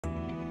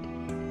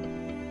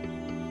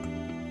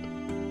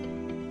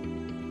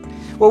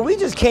Well, we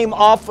just came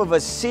off of a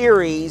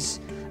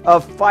series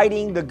of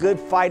fighting the good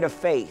fight of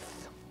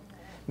faith.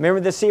 Remember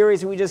the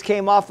series we just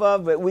came off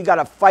of? We got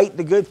to fight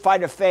the good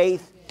fight of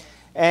faith.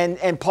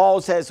 And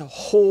Paul says,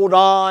 hold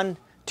on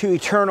to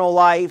eternal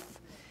life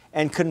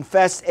and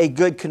confess a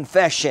good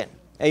confession.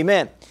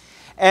 Amen.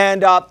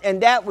 And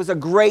that was a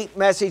great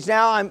message.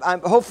 Now,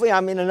 hopefully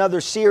I'm in another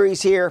series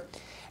here.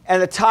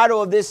 And the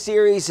title of this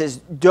series is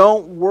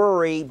Don't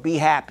Worry, Be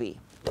Happy.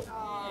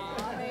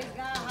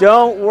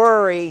 Don't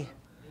worry,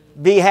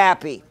 be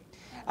happy.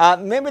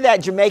 Remember that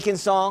Jamaican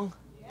song?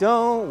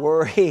 Don't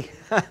worry,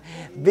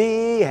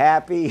 be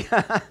happy.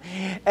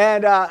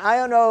 And I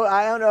don't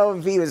know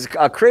if he was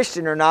a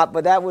Christian or not,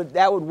 but that would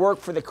work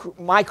for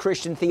my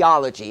Christian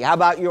theology. How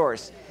about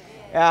yours?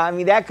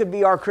 That could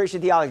be our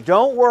Christian theology.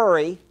 Don't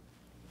worry,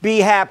 be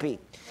happy.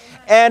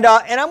 And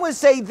I'm going to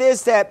say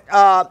this, that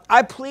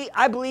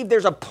I believe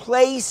there's a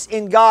place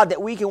in God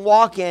that we can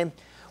walk in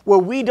where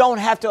we don't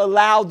have to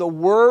allow the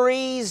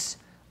worries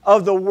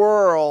of the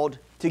world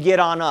to get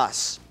on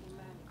us.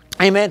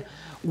 Amen.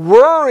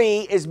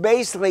 Worry is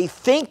basically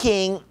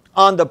thinking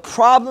on the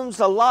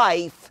problems of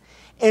life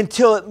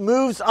until it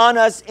moves on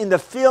us in the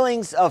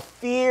feelings of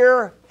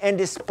fear and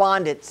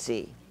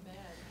despondency.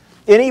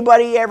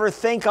 Anybody ever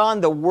think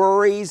on the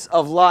worries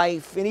of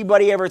life?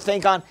 Anybody ever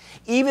think on,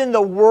 even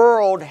the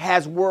world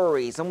has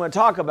worries. I'm going to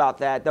talk about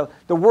that.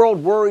 The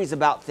world worries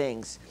about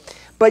things.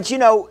 But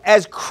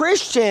as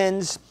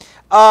Christians,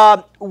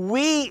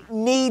 we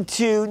need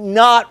to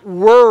not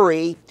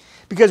worry,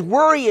 because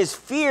worry is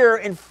fear,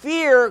 and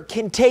fear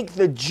can take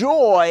the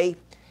joy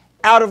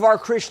out of our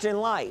Christian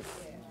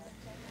life.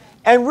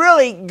 And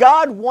really,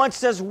 God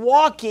wants us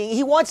walking,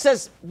 He wants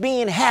us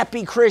being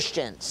happy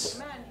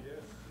Christians.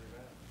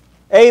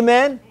 Amen?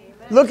 Amen?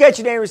 Look at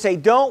your neighbor and say,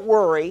 don't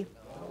worry,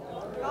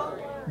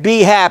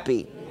 be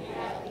happy.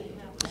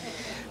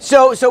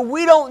 So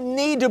we don't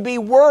need to be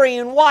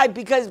worrying. Why?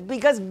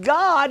 Because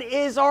God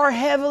is our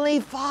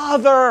Heavenly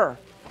Father.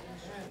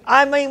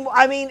 I mean,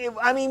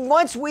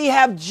 once we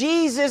have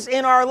Jesus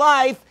in our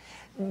life,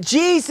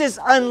 Jesus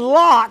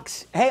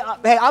unlocks, hey,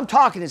 I'm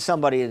talking to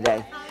somebody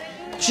today.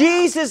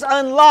 Jesus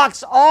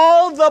unlocks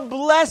all the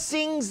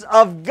blessings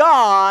of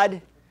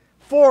God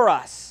for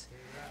us.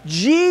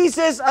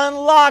 Jesus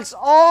unlocks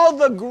all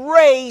the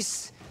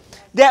grace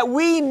that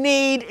we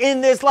need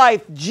in this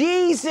life.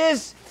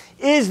 Jesus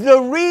is the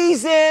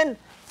reason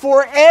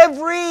for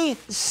every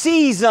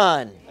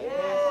season.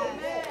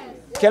 Amen.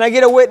 Can I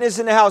get a witness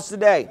in the house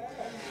today?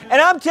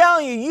 And I'm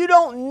telling you, you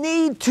don't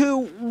need to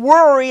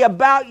worry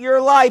about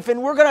your life.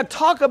 And we're going to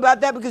talk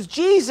about that because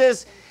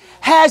Jesus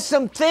has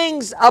some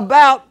things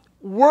about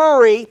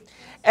worry.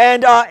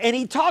 And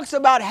He talks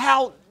about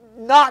how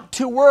not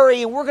to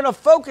worry. And we're going to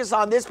focus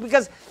on this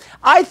because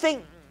I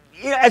think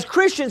as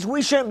Christians,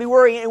 we shouldn't be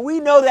worrying. And we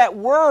know that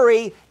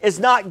worry is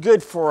not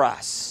good for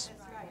us.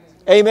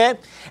 Amen.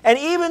 And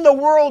even the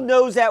world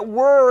knows that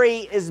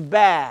worry is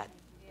bad.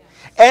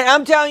 And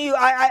I'm telling you,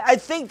 I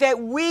think that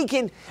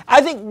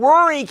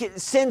worry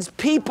sends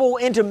people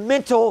into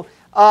mental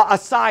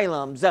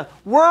asylums.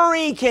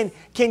 Worry can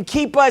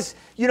keep us,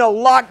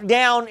 locked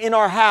down in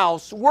our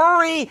house.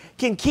 Worry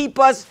can keep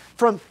us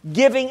from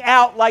giving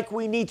out like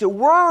we need to.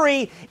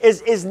 Worry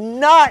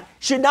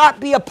should not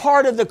be a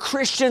part of the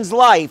Christian's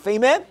life.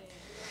 Amen.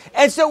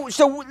 And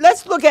so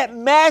let's look at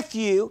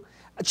Matthew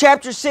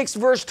chapter 6,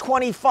 verse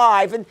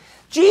 25. And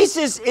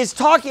Jesus is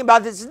talking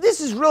about this.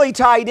 This is really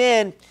tied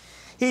in.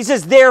 He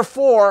says,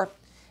 therefore,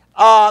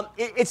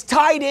 it's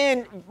tied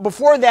in.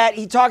 Before that,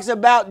 he talks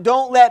about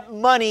don't let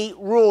money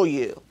rule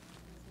you.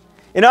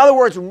 In other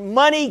words,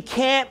 money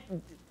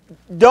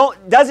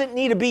doesn't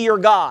need to be your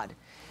God.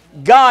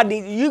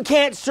 You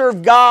can't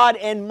serve God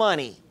and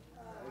money.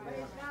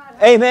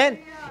 Amen.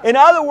 In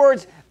other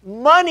words,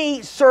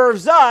 money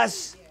serves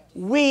us.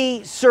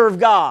 We serve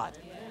God.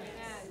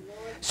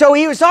 So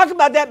he was talking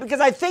about that because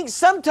I think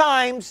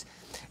sometimes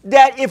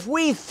that if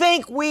we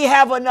think we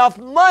have enough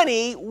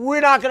money,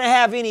 we're not going to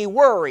have any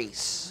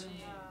worries.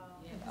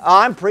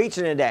 I'm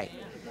preaching today.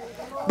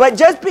 But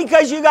just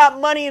because you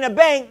got money in a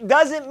bank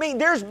doesn't mean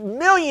there's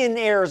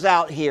millionaires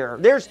out here.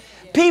 There's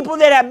people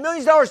that have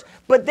millions of dollars,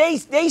 but they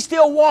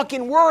still walk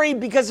in worry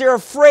because they're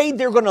afraid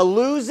they're going to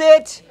lose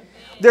it.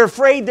 They're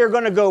afraid they're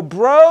going to go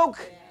broke.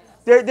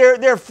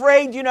 They're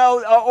afraid,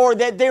 or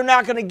that they're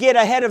not going to get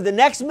ahead of the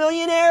next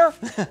millionaire.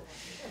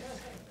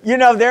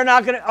 They're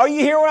not going to... Are you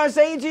hearing what I'm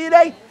saying to you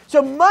today?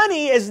 So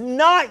money is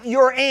not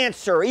your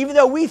answer. Even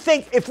though we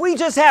think if we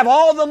just have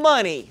all the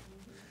money,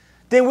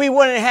 then we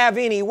wouldn't have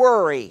any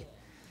worry.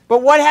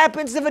 But what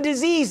happens if a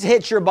disease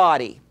hits your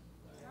body?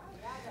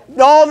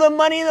 All the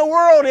money in the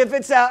world, if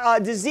it's a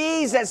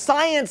disease that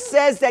science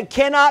says that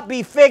cannot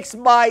be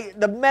fixed by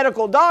the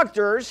medical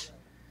doctors.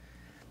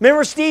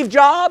 Remember Steve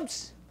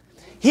Jobs?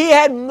 He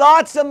had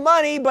lots of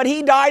money, but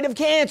he died of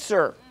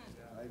cancer.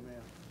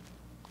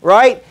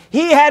 Right?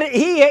 He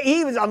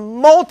was a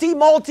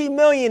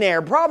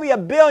multi-millionaire, probably a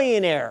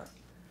billionaire.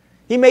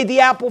 He made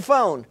the Apple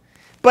phone.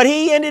 But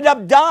he ended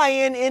up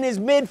dying in his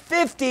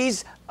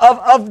mid-50s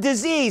of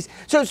disease.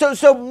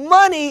 So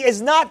money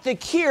is not the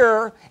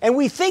cure, and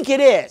we think it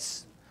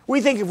is.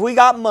 We think if we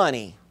got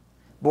money,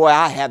 boy,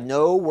 I have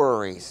no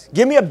worries.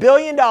 Give me $1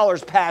 billion,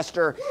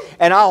 Pastor,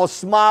 and I'll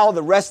smile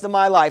the rest of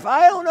my life.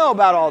 I don't know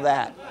about all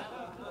that.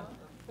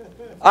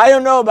 I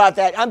don't know about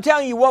that. I'm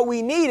telling you, what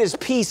we need is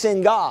peace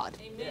in God.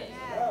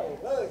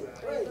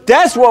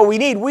 That's what we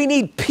need. We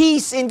need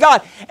peace in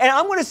God. And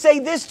I'm going to say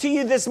this to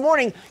you this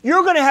morning.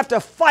 You're going to have to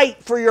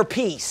fight for your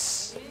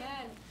peace.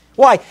 Amen.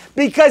 Why?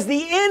 Because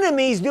the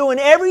enemy's doing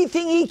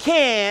everything he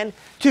can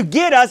to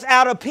get us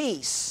out of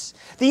peace.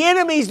 The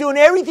enemy's doing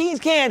everything he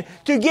can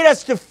to get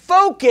us to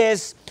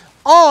focus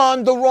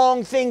on the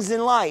wrong things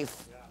in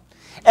life.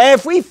 And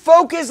if we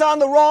focus on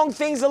the wrong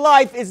things in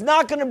life, it's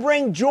not going to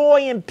bring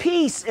joy and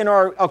peace in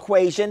our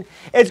equation.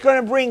 It's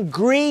going to bring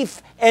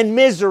grief and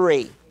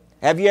misery.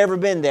 Have you ever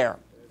been there?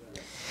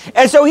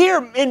 And so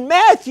here in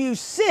Matthew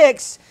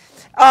 6,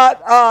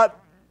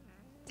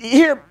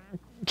 here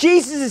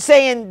Jesus is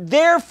saying,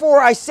 therefore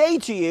I say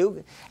to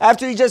you,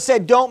 after he just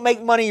said, don't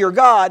make money your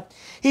God,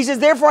 he says,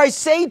 therefore I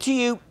say to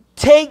you,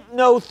 take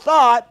no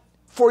thought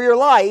for your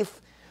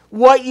life,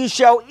 what you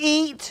shall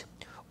eat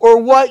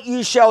or what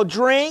you shall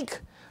drink,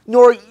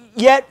 nor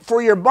yet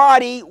for your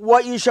body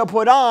what you shall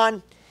put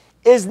on.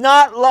 Is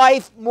not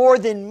life more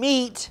than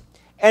meat,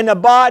 and the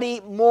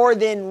body more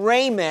than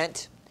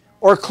raiment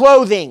or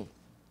clothing?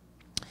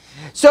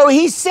 So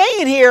he's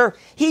saying here,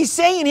 he's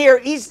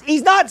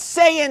not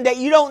saying that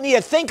you don't need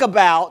to think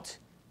about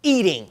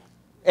eating.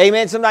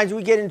 Amen. Sometimes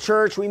we get in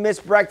church, we miss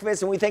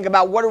breakfast, and we think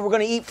about what are we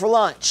going to eat for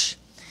lunch.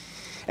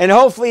 And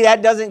hopefully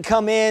that doesn't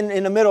come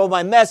in the middle of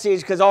my message,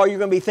 because all you're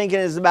going to be thinking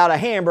is about a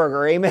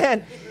hamburger.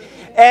 Amen.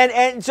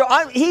 And so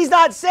he's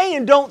not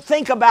saying don't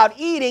think about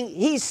eating.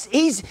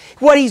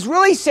 What he's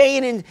really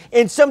saying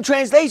in some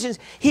translations,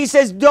 he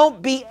says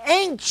don't be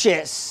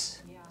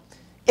anxious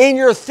in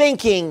your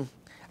thinking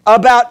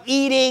about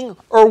eating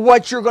or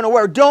what you're going to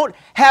wear. Don't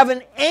have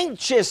an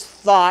anxious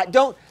thought.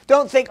 Don't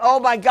think, oh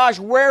my gosh,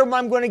 where am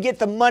I going to get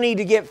the money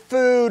to get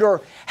food,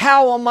 or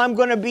how am I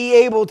going to be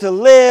able to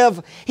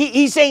live?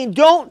 He's saying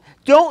don't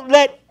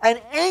let an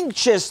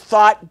anxious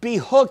thought be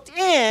hooked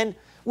in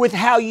with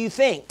how you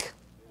think.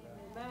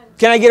 Amen.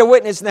 Can I get a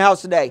witness in the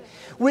house today?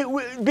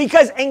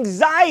 Because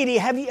anxiety,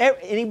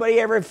 anybody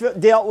ever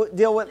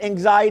deal with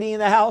anxiety in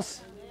the house?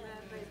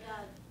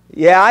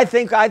 Yeah, I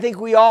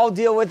think we all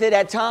deal with it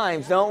at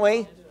times, don't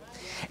we?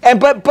 And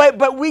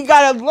but we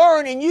got to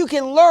learn, and you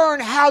can learn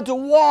how to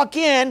walk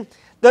in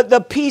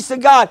the peace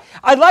of God.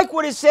 I like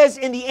what it says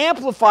in the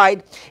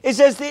Amplified. It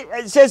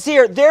says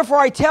here, therefore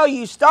I tell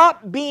you,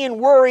 stop being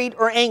worried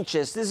or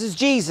anxious. This is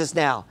Jesus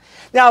now.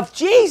 Now, if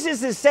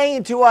Jesus is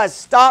saying to us,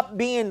 stop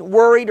being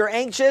worried or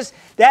anxious,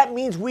 that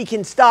means we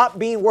can stop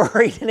being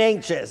worried and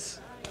anxious.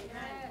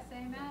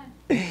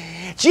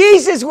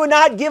 Jesus would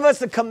not give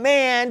us a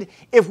command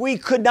if we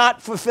could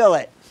not fulfill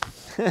it.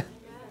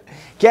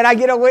 Can I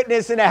get a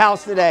witness in the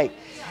house today?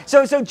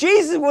 So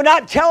Jesus will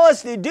not tell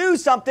us to do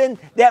something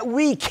that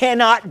we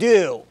cannot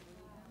do.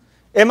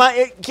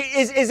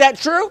 Is that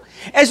true?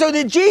 And so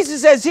then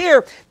Jesus says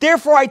here,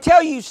 therefore I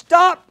tell you,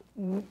 stop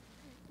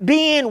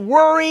being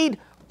worried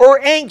or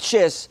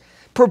anxious,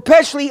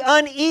 perpetually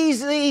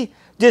uneasily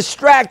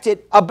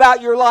distracted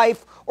about your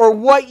life, or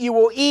what you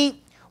will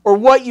eat, or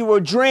what you will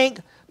drink,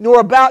 nor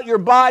about your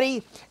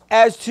body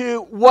as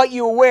to what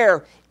you will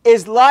wear.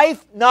 Is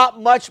life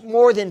not much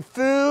more than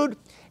food,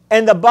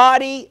 and the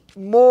body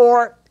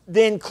more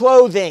than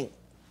clothing?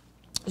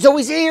 So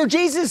we see here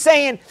Jesus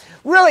saying,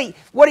 really,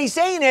 what he's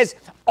saying is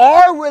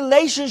our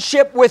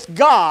relationship with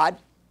God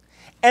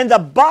and the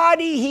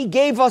body he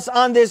gave us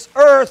on this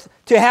earth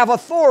to have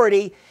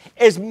authority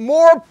is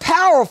more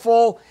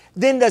powerful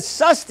than the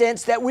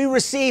sustenance that we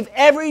receive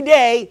every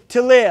day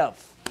to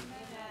live. Amen.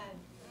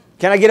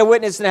 Can I get a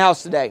witness in the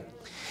house today?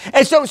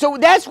 And so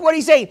that's what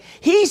he's saying.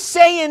 He's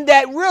saying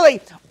that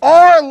really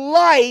our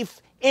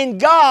life in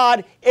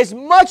God is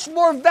much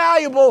more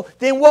valuable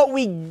than what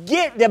we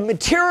get, the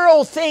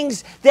material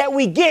things that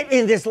we get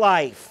in this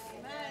life.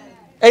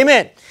 Amen.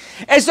 Amen.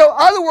 And so, in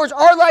other words,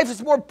 our life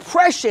is more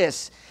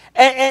precious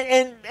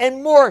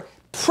and more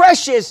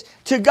precious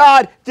to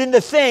God than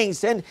the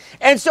things. And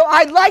so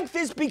I like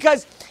this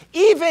because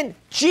even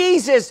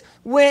Jesus,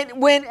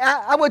 when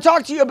I would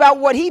talk to you about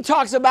what he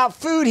talks about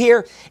food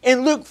here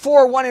in Luke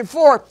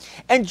 4:1-4,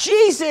 and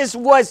Jesus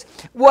was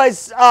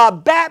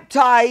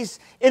baptized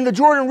in the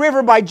Jordan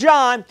River by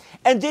John,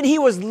 and then he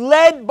was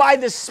led by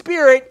the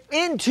Spirit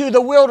into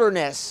the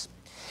wilderness.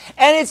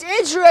 And it's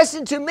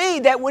interesting to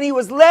me that when he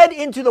was led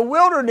into the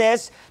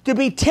wilderness to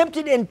be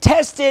tempted and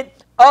tested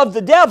of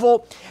the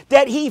devil,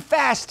 that he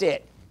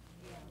fasted.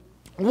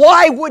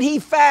 Why would he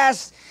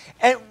fast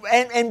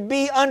and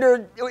be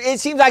under? It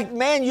seems like,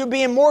 man, you'd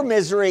be in more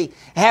misery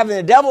having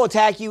the devil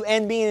attack you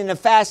and being in a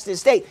fasted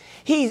state.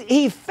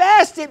 He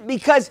fasted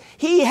because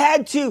he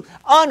had to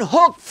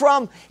unhook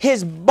from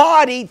his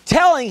body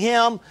telling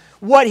him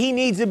what he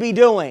needs to be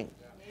doing.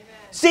 Amen.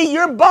 See,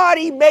 your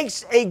body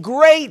makes a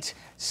great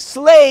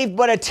slave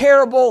but a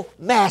terrible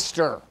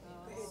master.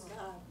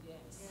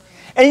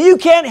 And you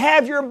can't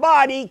have your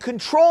body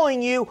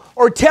controlling you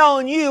or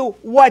telling you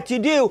what to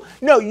do.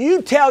 No,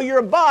 you tell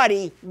your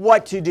body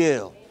what to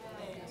do.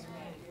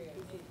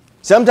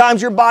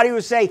 Sometimes your body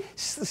will say,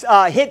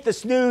 hit the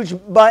snooze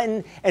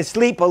button and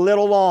sleep a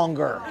little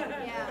longer.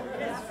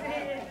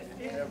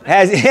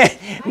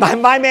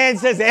 My man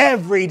says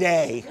every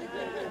day.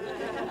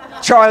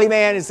 Charlie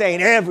man is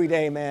saying every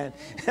day, man.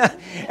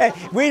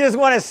 We just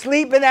want to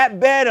sleep in that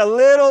bed a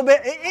little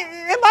bit.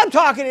 Am I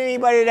talking to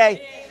anybody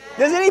today?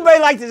 Does anybody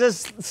like to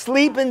just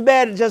sleep in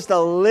bed just a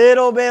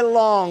little bit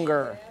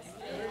longer?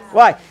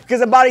 Why? Because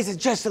the body says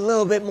just a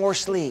little bit more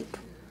sleep.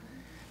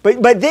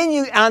 But then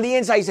you, on the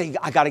inside, you say,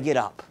 I got to get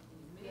up.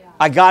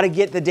 I got to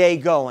get the day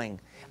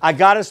going. I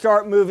got to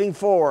start moving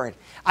forward.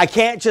 I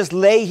can't just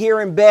lay here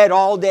in bed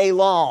all day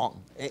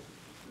long.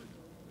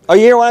 Are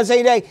you hearing what I'm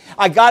saying today?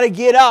 I got to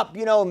get up,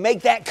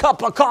 make that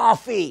cup of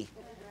coffee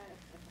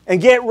and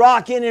get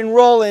rocking and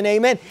rolling.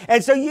 Amen.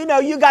 And so,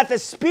 you got the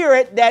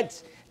Spirit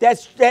that's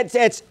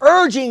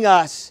urging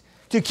us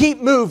to keep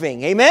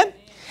moving. Amen.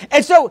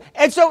 And so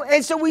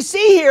we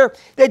see here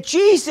that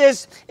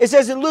Jesus, it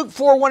says in Luke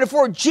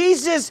 4:1-4,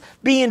 Jesus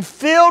being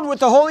filled with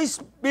the Holy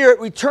Spirit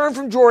returned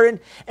from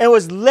Jordan and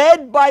was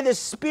led by the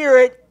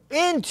Spirit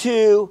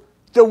into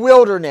the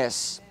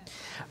wilderness,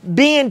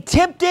 being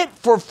tempted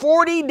for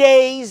 40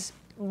 days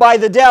by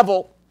the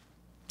devil.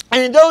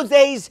 And in those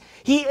days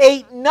he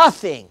ate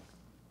nothing.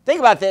 Think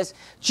about this.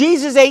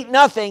 Jesus ate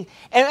nothing.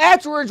 And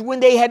afterwards,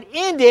 when they had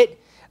ended,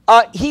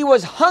 he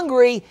was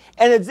hungry,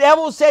 and the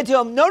devil said to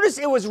him, notice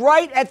it was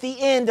right at the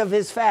end of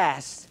his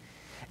fast.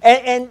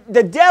 And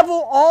the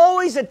devil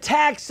always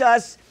attacks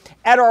us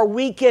at our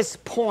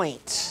weakest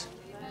point.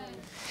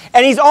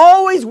 And he's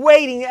always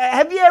waiting.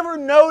 Have you ever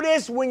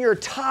noticed when you're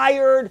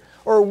tired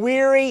or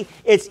weary,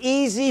 it's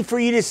easy for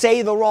you to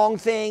say the wrong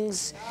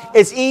things?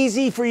 It's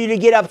easy for you to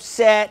get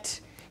upset.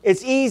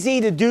 It's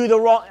easy to do the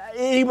wrong.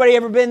 Anybody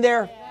ever been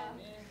there?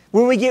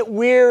 When we get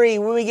weary,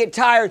 when we get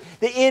tired,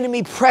 the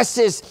enemy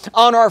presses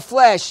on our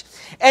flesh.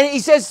 And he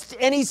says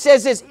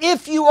this,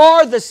 if you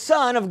are the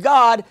Son of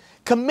God,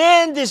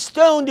 command this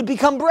stone to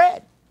become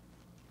bread.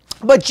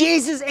 But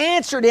Jesus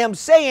answered him,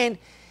 saying,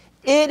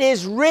 it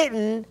is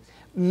written,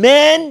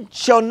 man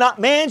shall not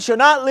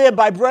live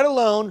by bread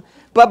alone,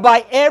 but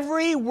by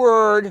every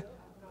word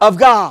of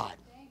God.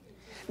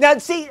 Now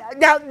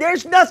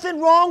there's nothing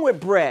wrong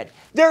with bread.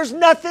 There's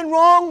nothing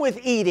wrong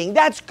with eating.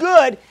 That's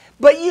good.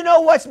 But you know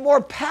what's more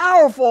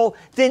powerful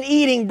than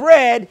eating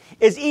bread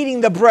is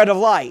eating the bread of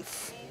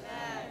life.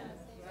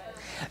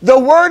 The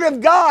Word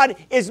of God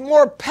is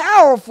more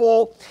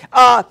powerful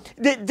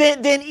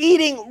than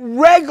eating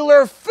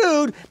regular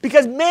food,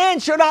 because man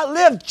shall not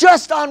live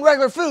just on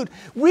regular food.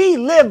 We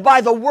live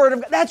by the Word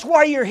of God. That's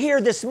why you're here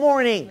this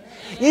morning.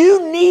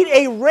 You need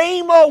a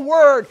rhema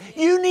word.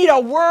 You need a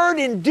word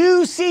in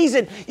due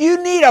season.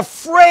 You need a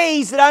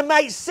phrase that I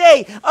might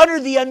say under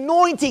the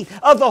anointing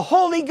of the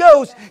Holy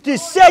Ghost to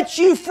set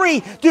you free,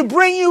 to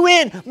bring you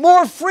in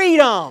more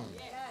freedom.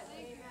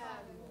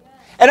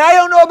 And I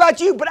don't know about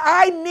you, but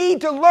I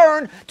need to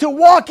learn to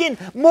walk in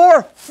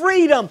more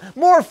freedom,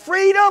 more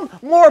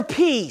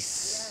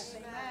peace.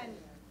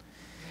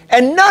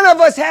 And none of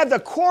us have the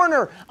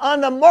corner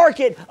on the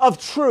market of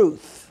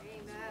truth.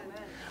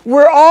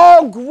 We're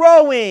all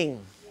growing.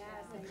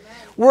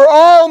 We're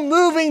all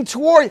moving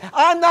toward.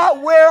 I'm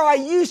not where I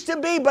used to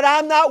be, but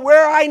I'm not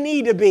where I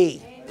need to be.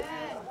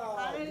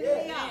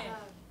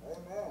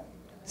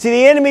 See,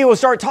 the enemy will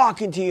start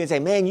talking to you and say,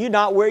 man, you're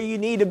not where you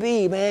need to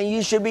be, man.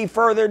 You should be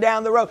further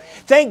down the road.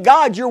 Thank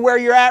God you're where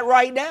you're at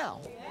right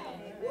now.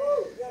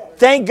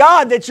 Thank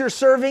God that you're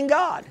serving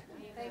God.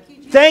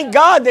 Thank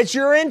God that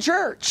you're in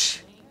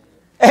church.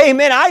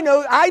 Amen.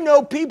 I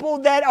know people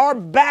that are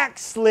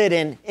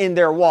backslidden in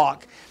their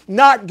walk,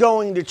 not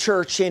going to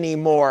church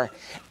anymore,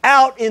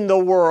 out in the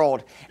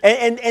world,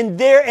 and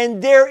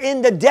they're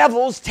in the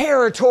devil's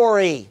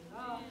territory.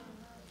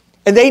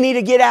 And they need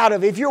to get out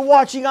of it. If you're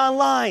watching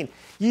online,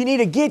 you need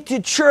to get to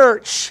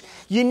church.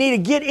 You need to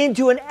get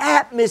into an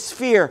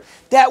atmosphere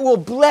that will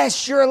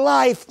bless your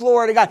life,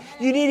 glory to God.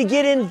 You need to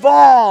get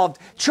involved.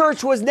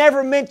 Church was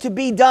never meant to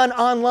be done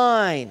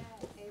online.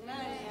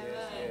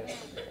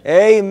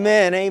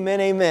 Amen,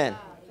 amen, amen.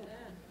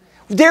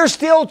 There's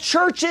still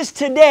churches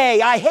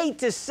today. I hate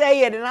to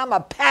say it, and I'm a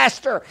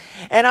pastor,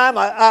 and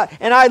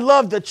I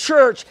love the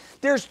church.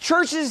 There's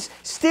churches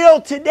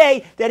still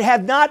today that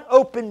have not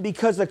opened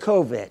because of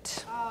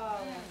COVID.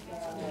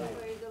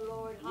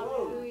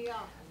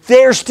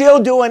 They're still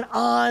doing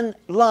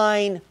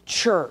online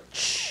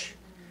church.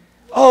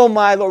 Oh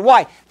my Lord.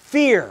 Why?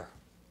 Fear.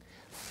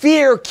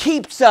 Fear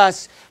keeps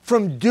us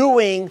from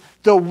doing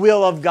the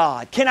will of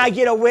God. Can I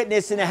get a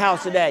witness in the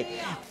house today?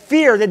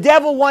 Fear. The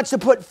devil wants to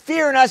put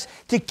fear in us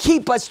to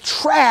keep us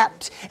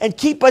trapped and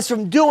keep us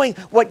from doing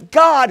what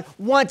God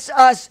wants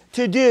us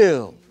to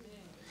do.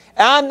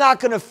 And I'm not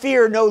going to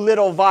fear no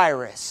little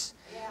virus.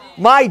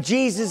 My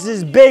Jesus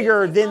is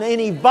bigger than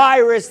any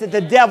virus that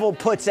the devil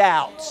puts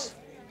out.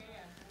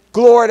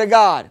 Glory to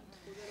God.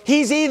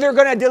 He's either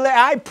going to deliver,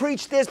 I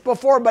preached this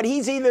before, but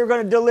he's either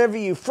going to deliver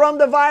you from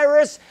the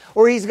virus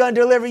or he's going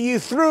to deliver you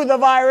through the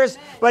virus.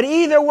 But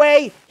either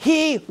way,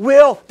 he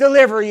will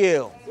deliver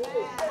you.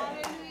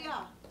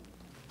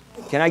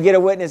 Can I get a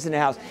witness in the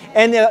house?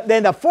 And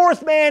then the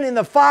fourth man in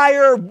the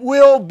fire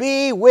will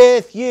be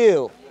with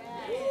you.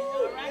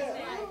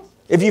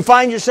 If you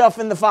find yourself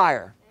in the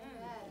fire.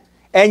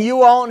 And you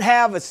won't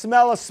have a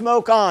smell of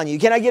smoke on you.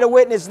 Can I get a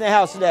witness in the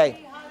house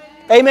today?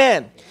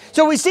 Amen.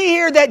 So we see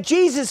here that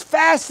Jesus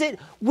fasted,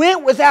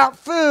 went without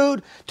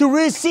food to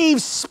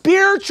receive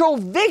spiritual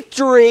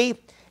victory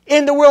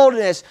in the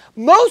wilderness.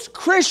 Most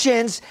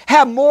Christians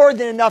have more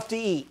than enough to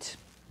eat.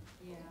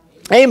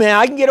 Amen.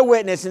 I can get a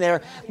witness in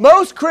there.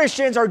 Most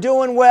Christians are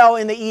doing well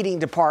in the eating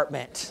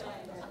department.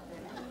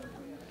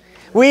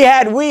 We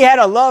had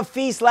a love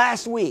feast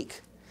last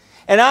week.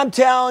 And I'm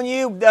telling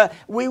you,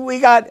 we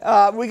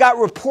got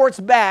reports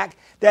back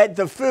that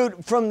the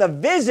food from the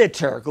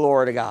visitor,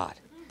 glory to God,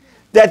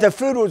 that the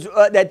food was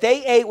that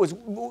they ate was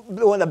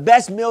one of the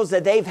best meals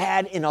that they've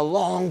had in a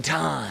long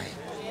time.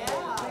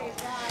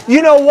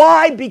 You know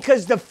why?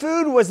 Because the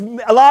food was,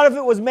 a lot of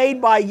it was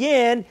made by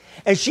Yin,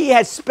 and she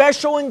has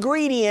special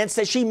ingredients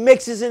that she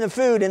mixes in the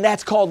food, and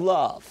that's called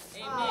love.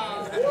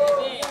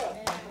 Amen.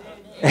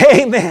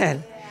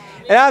 Amen.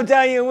 And I'm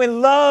telling you,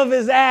 when love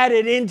is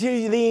added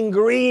into the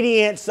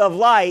ingredients of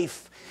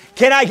life,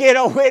 can I get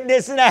a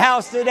witness in the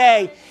house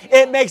today?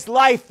 It makes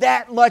life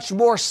that much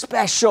more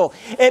special.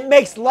 It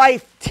makes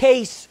life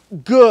taste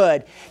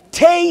good.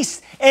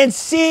 Taste and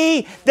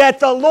see that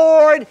the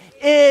Lord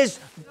is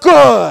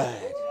good.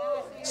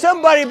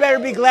 Somebody better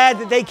be glad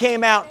that they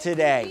came out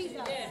today.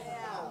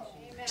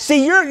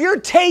 See, you're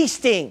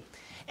tasting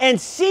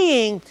and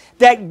seeing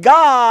that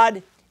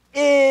God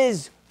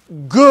is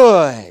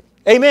good.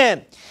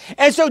 Amen.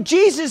 And so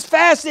Jesus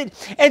fasted,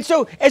 and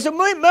so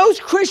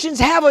most Christians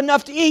have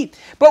enough to eat.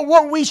 But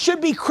what we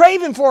should be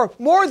craving for,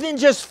 more than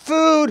just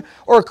food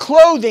or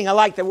clothing, I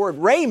like the word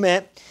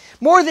raiment,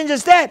 more than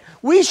just that,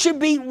 we should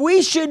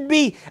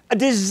be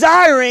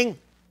desiring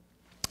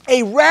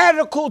a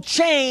radical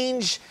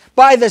change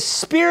by the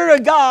Spirit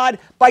of God,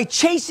 by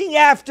chasing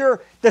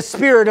after the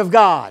Spirit of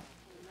God.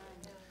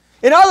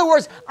 In other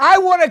words, I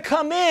want to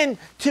come in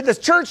to the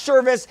church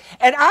service,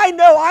 and I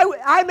know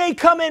I may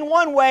come in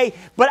one way,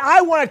 but I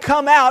want to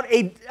come out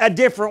a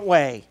different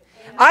way.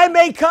 I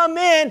may come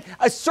in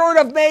a sort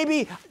of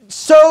maybe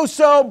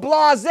so-so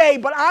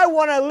blasé, but I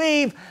want to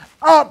leave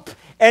up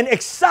and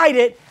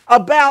excited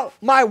about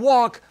my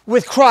walk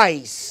with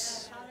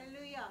Christ.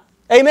 Hallelujah.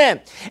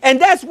 Amen.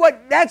 And that's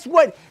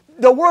what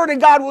the Word of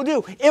God will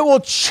do. It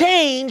will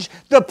change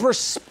the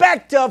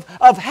perspective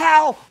of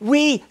how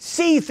we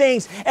see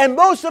things. And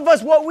most of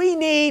us, what we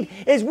need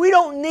is, we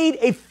don't need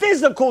a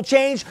physical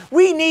change.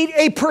 We need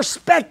a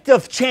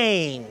perspective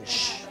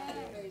change.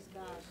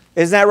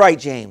 Isn't that right,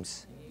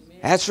 James?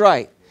 That's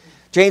right.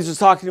 James was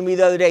talking to me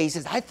the other day. He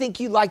says, I think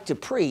you like to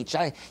preach.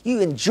 You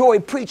enjoy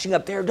preaching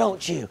up there,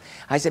 don't you?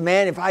 I said,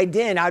 man, if I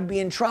didn't, I'd be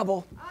in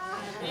trouble.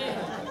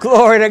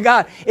 Glory to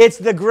God. It's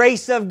the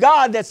grace of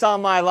God that's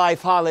on my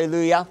life.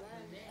 Hallelujah.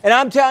 And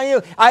I'm telling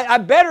you, I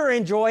better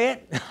enjoy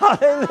it.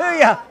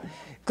 Hallelujah.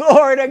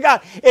 Glory to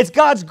God. It's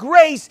God's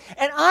grace,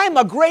 and I'm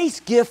a grace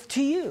gift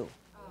to you.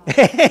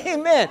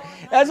 Amen.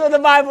 That's what the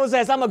Bible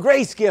says. I'm a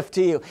grace gift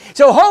to you.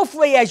 So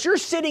hopefully, as you're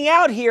sitting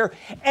out here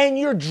and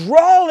you're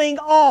drawing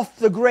off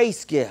the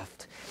grace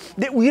gift,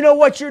 you know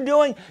what you're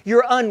doing?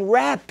 You're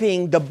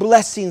unwrapping the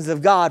blessings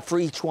of God for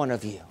each one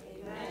of you.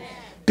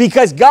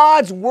 Because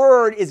God's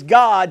Word is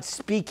God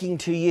speaking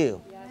to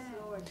you.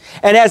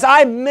 And as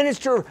I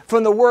minister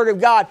from the Word of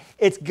God,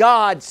 it's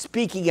God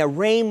speaking a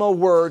rhema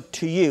word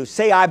to you.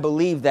 Say, I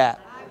believe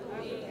that.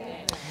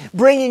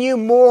 Bringing you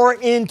more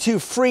into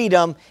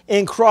freedom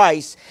in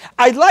Christ.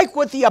 I like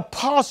what the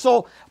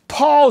Apostle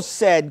Paul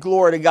said,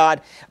 glory to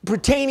God,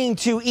 pertaining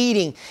to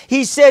eating.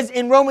 He says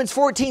in Romans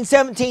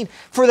 14:17,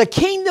 for the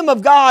kingdom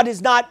of God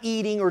is not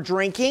eating or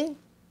drinking,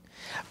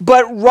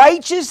 but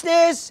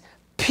righteousness,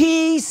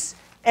 peace,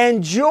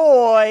 and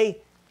joy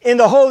in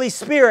the Holy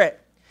Spirit.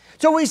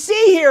 So we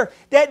see here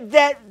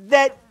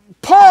that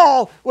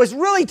Paul was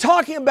really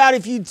talking about,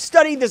 if you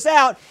study this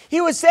out,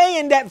 he was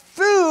saying that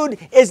food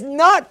is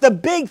not the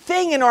big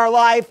thing in our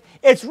life.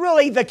 It's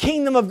really the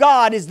kingdom of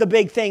God is the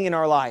big thing in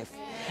our life.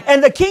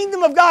 And the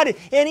kingdom of God,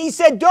 and he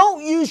said,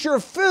 don't use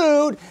your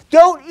food,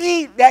 don't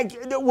eat that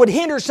would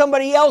hinder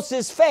somebody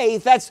else's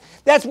faith.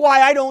 That's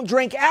why I don't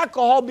drink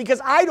alcohol,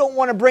 because I don't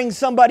want to bring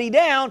somebody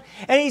down.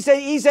 And he said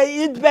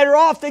it's better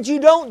off that you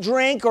don't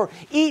drink or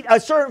eat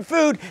a certain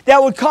food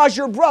that would cause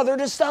your brother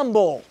to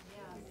stumble.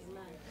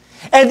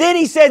 And then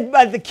he said,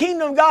 but the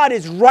kingdom of God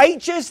is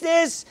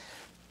righteousness,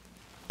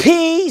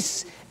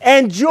 peace,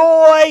 and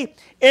joy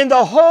in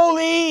the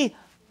Holy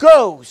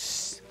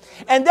Ghost.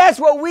 And that's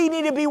what we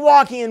need to be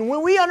walking in.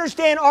 When we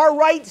understand our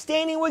right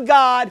standing with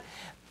God,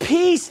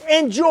 peace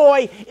and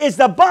joy is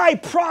the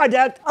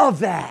byproduct of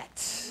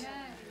that.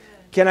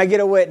 Can I get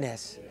a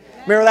witness?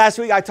 Remember last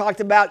week I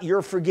talked about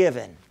you're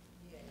forgiven.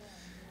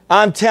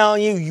 I'm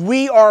telling you,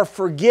 we are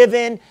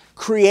forgiven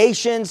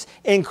creations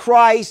in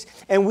Christ,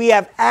 and we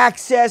have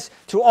access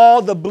to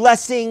all the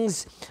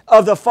blessings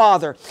of the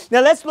Father.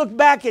 Now let's look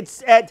back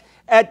at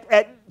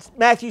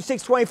Matthew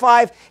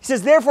 6:25. He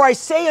says, therefore I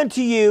say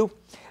unto you,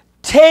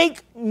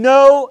 take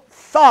no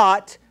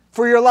thought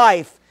for your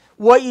life,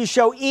 what you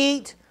shall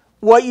eat,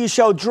 what you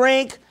shall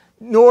drink,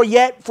 nor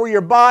yet for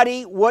your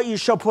body, what you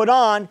shall put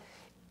on.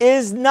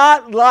 Is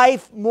not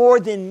life more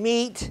than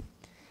meat,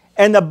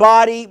 and the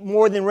body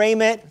more than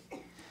raiment?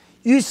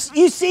 You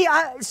see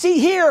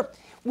here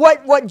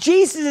what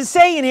Jesus is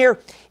saying here.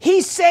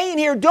 He's saying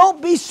here,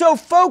 don't be so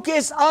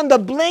focused on the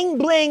bling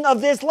bling of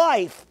this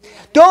life.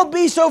 Don't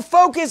be so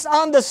focused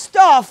on the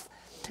stuff.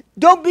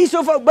 Don't be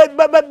so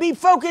but be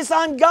focused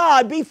on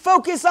God. Be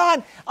focused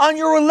on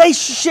your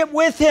relationship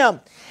with Him.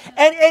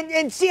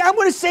 And see, I'm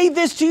going to say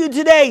this to you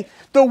today.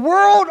 The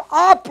world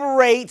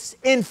operates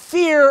in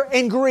fear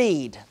and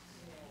greed.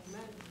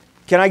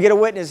 Can I get a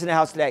witness in the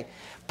house today?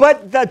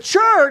 But the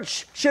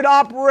church should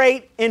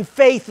operate in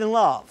faith and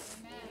love.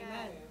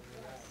 Amen.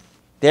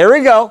 There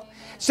we go.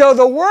 So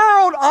the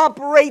world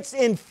operates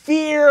in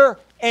fear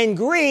and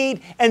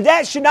greed, and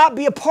that should not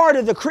be a part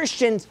of the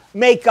Christian's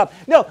makeup.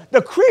 No,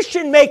 the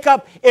Christian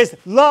makeup is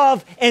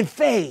love and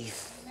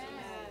faith.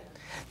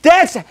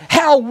 That's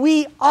how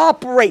we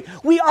operate.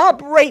 We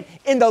operate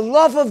in the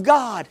love of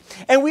God,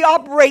 and we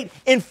operate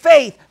in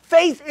faith.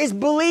 Faith is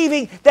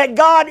believing that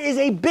God is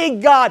a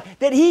big God,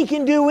 that He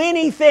can do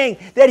anything,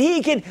 that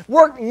He can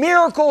work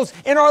miracles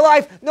in our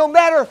life no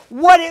matter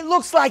what it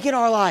looks like in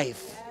our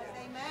life.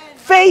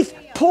 Yes, faith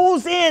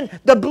pulls in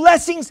the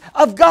blessings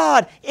of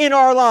God in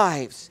our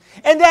lives,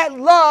 and that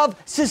love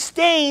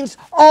sustains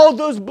all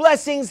those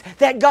blessings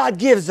that God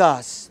gives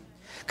us.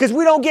 Because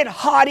we don't get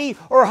haughty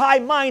or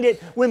high-minded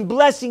when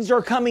blessings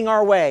are coming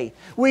our way.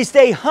 We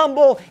stay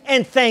humble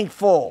and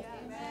thankful.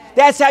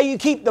 That's how you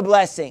keep the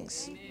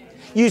blessings.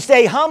 You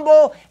stay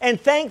humble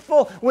and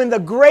thankful when the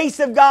grace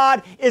of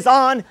God is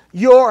on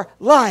your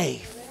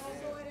life.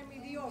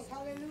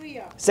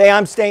 Say,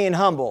 I'm staying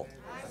humble.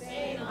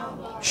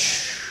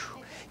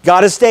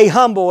 Got to stay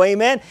humble,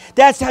 amen?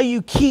 That's how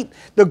you keep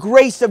the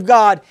grace of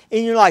God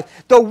in your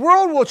life. The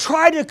world will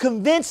try to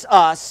convince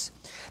us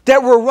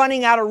that we're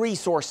running out of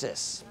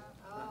resources.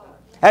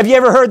 Have you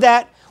ever heard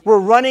that? We're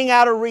running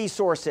out of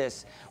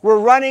resources. We're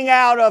running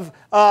out of,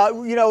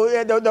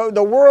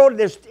 the world,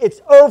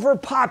 it's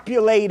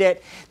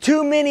overpopulated.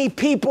 Too many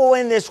people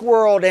in this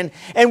world, and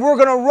we're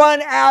going to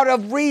run out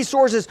of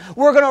resources.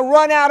 We're going to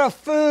run out of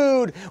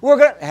food.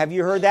 Have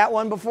you heard that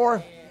one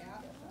before?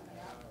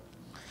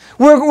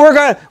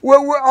 The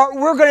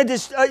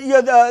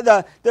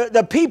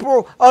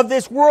people of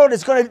this world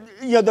is going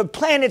to, the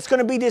planet's going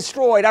to be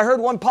destroyed. I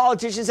heard one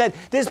politician said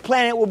this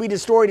planet will be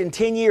destroyed in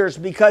 10 years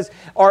because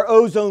our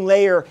ozone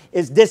layer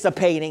is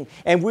dissipating,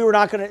 and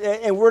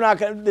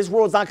this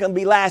world's not going to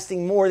be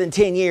lasting more than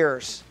 10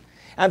 years.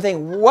 I'm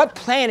thinking, what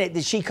planet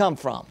did she come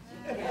from?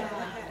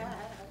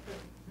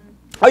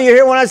 Oh, you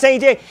hear what I'm saying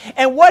today?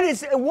 And what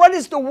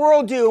does the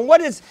world do? And what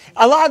does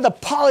a lot of the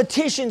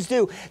politicians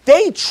do?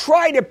 They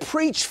try to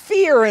preach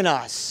fear in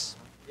us.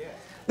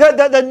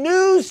 The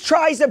news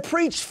tries to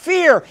preach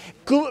fear.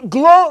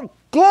 Global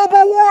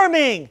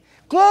warming.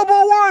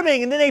 Global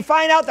warming. And then they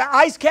find out the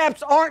ice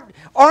caps aren't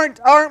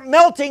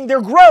melting,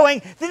 they're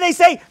growing. Then they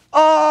say,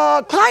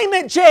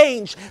 climate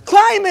change.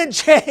 Climate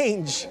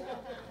change.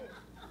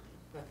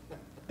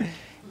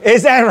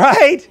 Is that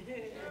right?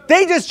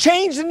 They just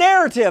changed the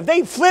narrative.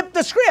 They flipped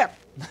the script.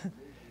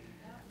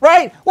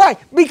 Right? Why?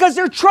 Because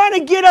they're trying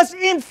to get us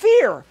in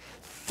fear.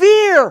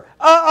 Fear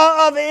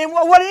of and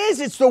what it is,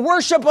 it's the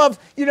worship of,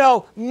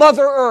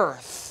 Mother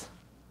Earth.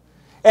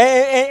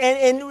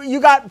 And you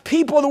got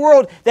people in the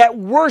world that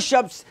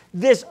worships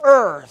this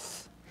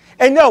earth.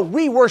 And no,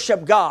 we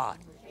worship God.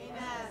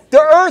 Amen.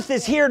 The earth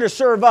is here to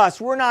serve us.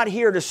 We're not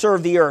here to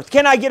serve the earth.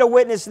 Can I get a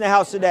witness in the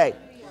house today?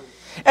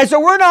 And so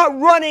we're not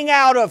running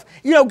out of,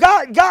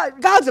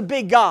 God's a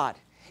big God.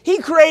 He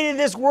created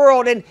this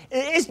world, and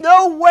it's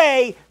no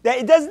way that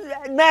it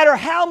doesn't matter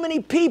how many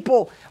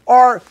people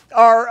are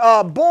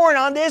born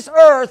on this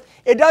earth.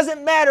 It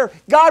doesn't matter.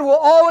 God will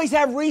always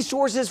have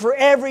resources for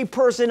every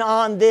person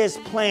on this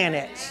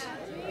planet.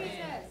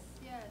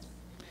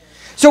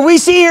 So we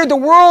see here the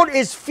world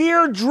is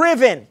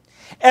fear-driven.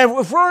 And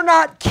if we're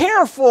not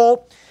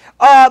careful,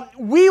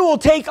 we will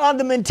take on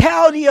the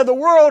mentality of the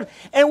world,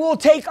 and we'll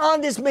take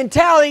on this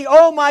mentality,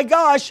 oh my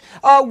gosh,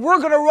 we're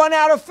going to run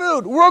out of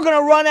food. We're going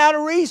to run out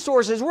of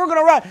resources. We're going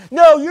to run.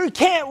 No, you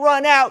can't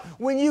run out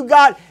when you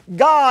got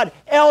God,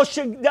 El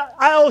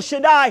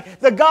Shaddai,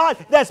 the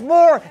God that's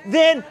more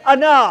than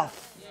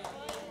enough.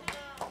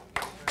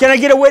 Can I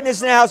get a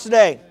witness in the house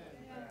today?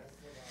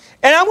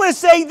 And I'm going to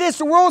say this.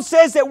 The world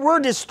says that we're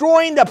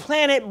destroying the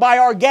planet by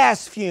our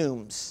gas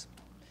fumes.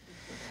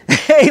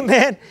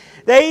 Amen.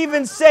 They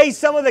even say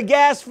some of the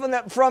gas from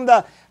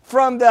the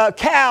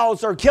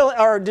cows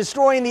are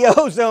destroying the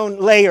ozone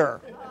layer.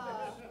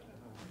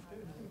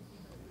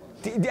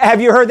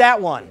 Have you heard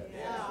that one?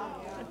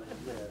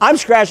 I'm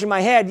scratching my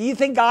head. Do you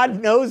think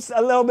God knows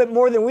a little bit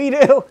more than we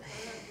do?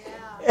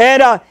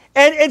 And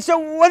And so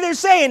what they're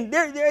saying,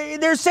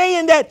 they're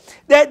saying that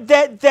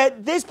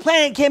this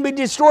planet can be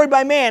destroyed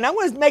by man. I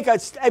want to make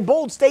a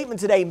bold statement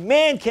today.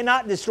 Man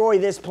cannot destroy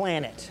this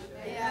planet.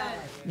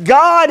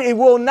 God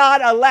will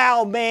not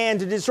allow man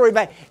to destroy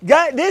man.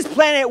 This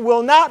planet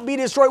will not be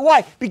destroyed.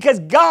 Why? Because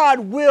God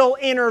will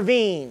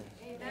intervene.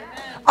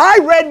 I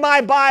read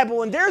my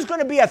Bible, and there's going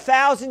to be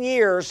 1,000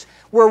 years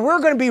where we're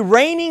going to be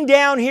raining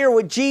down here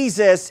with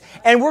Jesus,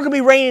 and we're going to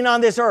be raining on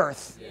this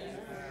earth.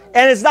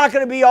 And it's not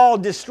going to be all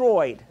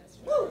destroyed.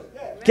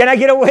 Can I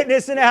get a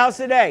witness in the house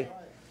today?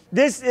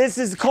 This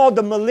is called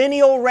the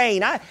millennial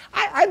reign.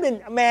 I've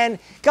been, man,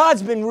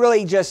 God's been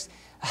really just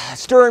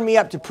stirring me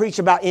up to preach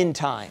about end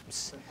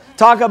times.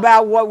 Talk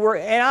about what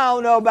and I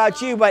don't know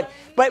about you, but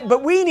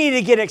we need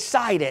to get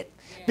excited.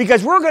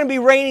 Because we're going to be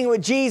reigning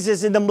with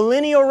Jesus in the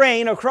millennial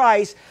reign of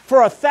Christ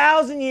for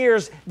 1,000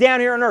 years down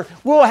here on earth.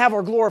 We'll have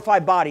our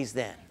glorified bodies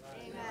then.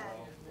 Amen.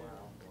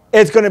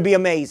 It's going to be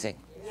amazing.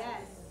 Yes.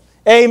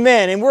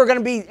 Amen. And we're going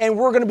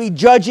to be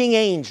judging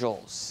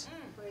angels.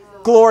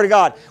 Glory to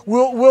God.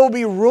 We'll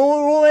be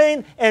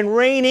ruling and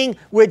reigning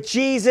with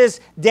Jesus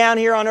down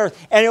here on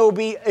earth, and it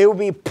will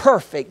be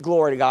perfect.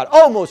 Glory to God.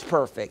 Almost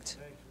perfect.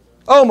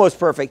 Almost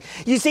perfect.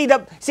 You see,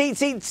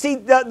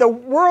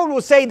 the world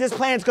will say this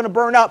planet's going to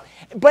burn up,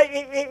 but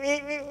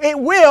it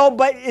will,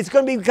 but it's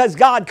going to be because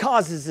God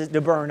causes it to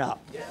burn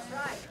up. That's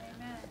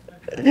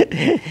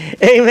right.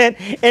 Amen.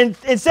 And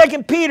in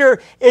 2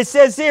 Peter, it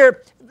says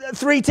here,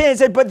 3:10, it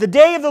said, "But the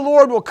day of the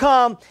Lord will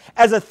come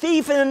as a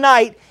thief in the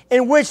night,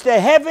 in which the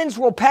heavens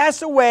will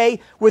pass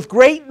away with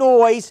great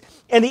noise,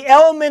 and the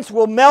elements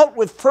will melt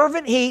with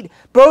fervent heat.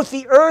 Both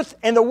the earth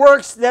and the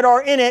works that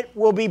are in it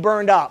will be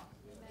burned up."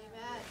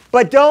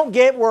 But don't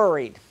get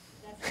worried.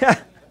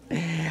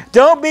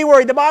 Don't be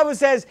worried. The Bible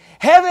says,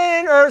 "Heaven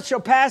and earth shall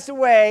pass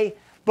away,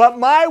 but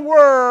my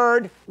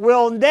word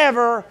will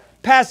never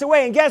pass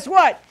away." And guess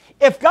what?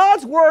 If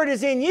God's word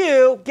is in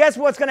you, guess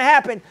what's going to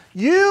happen?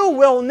 You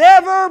will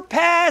never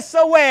pass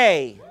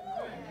away.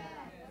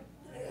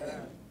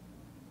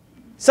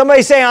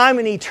 Somebody say, "I'm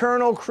an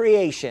eternal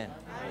creation."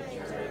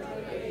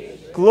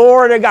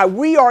 Glory to God.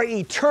 We are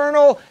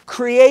eternal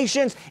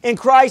creations in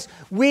Christ.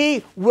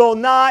 We will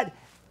not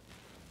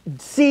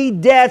see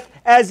death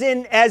as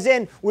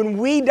in when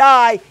we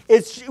die,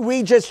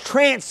 we just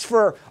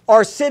transfer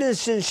our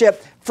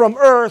citizenship from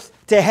earth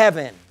to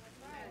heaven.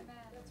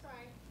 That's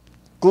right.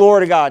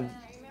 Glory to God. Amen.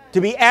 To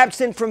be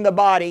absent from the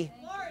body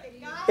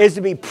is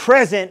to be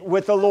present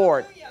with the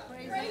Lord.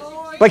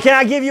 But can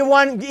I give you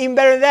one even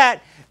better than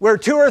that? Where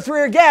 2 or 3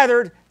 are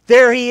gathered,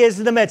 there He is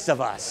in the midst of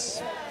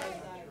us.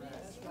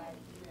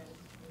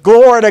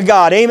 Glory to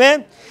God.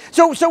 Amen.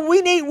 So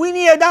we need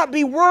to not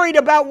be worried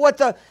about what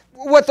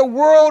the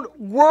world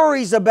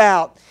worries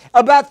about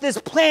this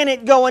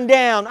planet going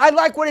down. I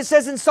like what it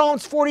says in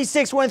Psalms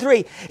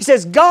 46:1-3. It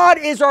says, "God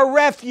is our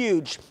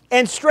refuge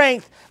and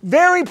strength,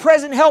 very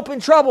present help in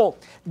trouble.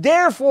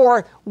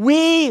 Therefore,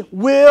 we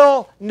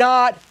will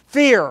not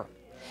fear.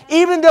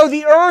 Even though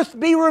the earth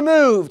be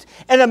removed,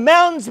 and the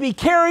mountains be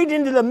carried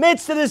into the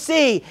midst of the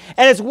sea,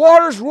 and its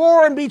waters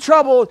roar and be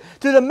troubled,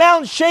 do the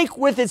mountains shake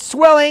with its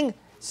swelling,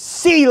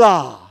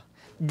 Selah.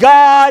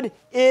 God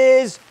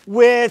is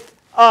with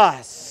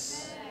us."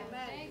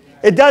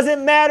 It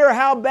doesn't matter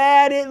how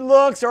bad it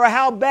looks or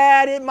how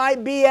bad it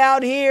might be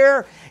out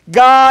here.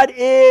 God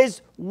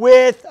is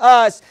with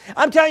us.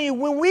 I'm telling you,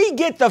 when we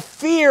get the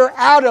fear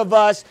out of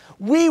us,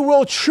 we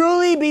will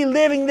truly be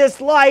living this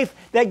life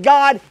that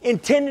God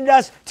intended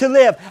us to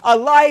live. A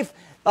life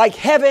like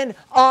heaven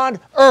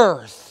on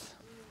earth.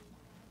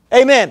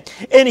 Amen.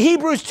 In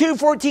Hebrews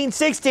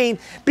 2:14-16,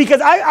 because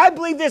I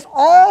believe this,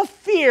 all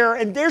fear,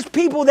 and there's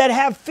people that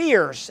have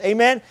fears.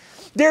 Amen.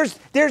 There's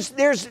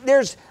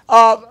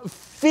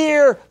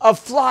fear of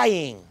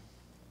flying.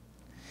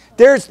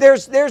 There's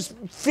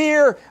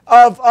fear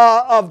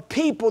of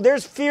people.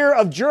 There's fear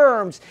of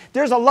germs.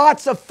 There's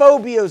lots of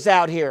phobias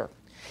out here.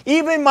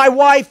 Even my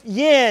wife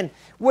Yin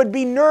would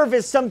be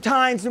nervous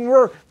sometimes when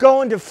we're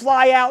going to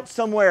fly out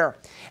somewhere.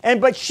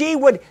 But she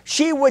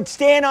would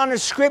stand on a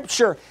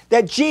scripture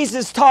that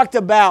Jesus talked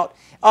about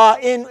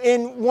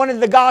in one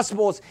of the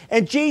Gospels.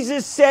 And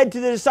Jesus said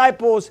to the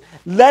disciples,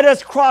 "Let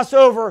us cross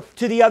over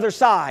to the other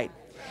side."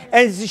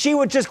 And she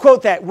would just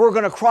quote that, "We're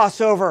going to cross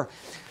over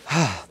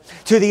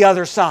to the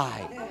other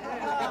side."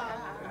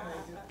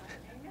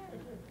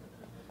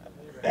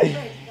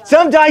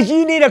 Sometimes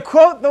you need to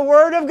quote the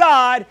Word of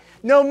God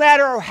no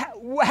matter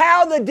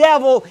how the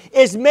devil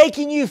is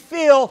making you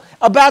feel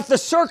about the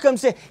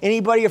circumstance.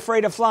 Anybody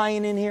afraid of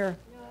flying in here?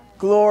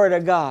 Glory to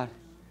God.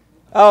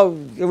 Oh,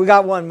 we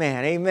got one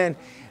man. Amen.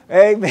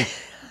 Amen.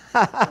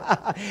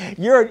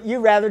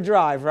 You'd rather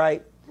drive,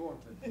 right?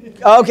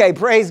 Okay,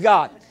 praise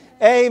God.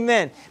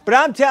 Amen. But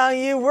I'm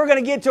telling you, we're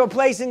going to get to a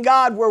place in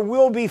God where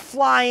we'll be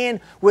flying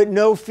with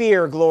no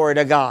fear. Glory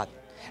to God.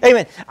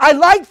 Amen. I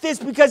like this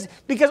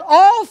because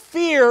all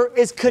fear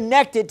is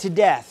connected to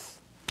death.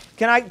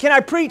 Can I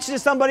preach to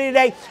somebody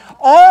today?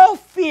 All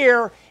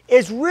fear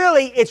is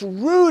really, it's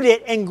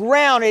rooted and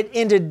grounded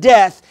into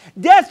death.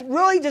 Death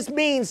really just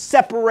means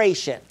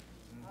separation.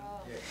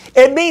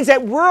 It means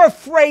that we're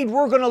afraid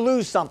we're going to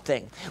lose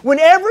something.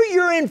 Whenever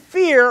you're in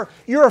fear,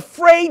 you're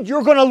afraid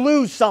you're going to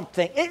lose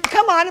something.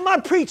 Come on, am I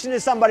preaching to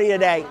somebody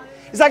today?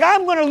 It's like,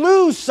 I'm going to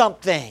lose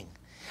something.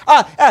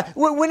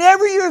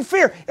 Whenever you're in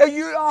fear,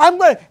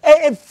 the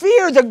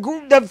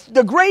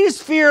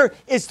greatest fear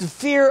is the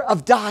fear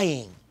of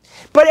dying.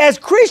 But as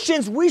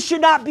Christians, we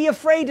should not be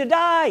afraid to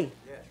die.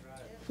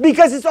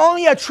 Because it's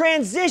only a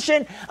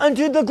transition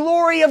unto the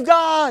glory of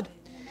God.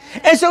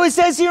 And so it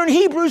says here in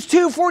Hebrews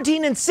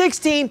 2:14 and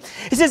 16,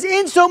 it says,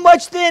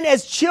 insomuch then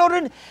as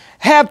children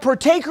have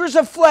partakers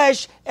of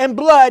flesh and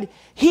blood,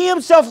 he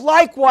himself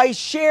likewise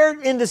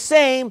shared in the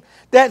same,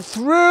 that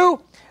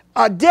through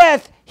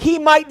death he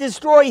might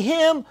destroy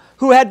him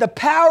who had the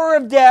power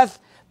of death,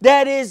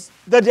 that is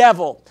the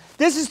devil.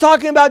 This is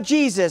talking about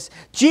Jesus.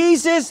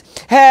 Jesus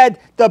had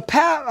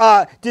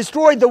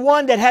destroyed the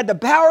one that had the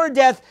power of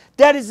death,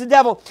 that is the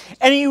devil.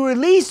 And he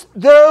released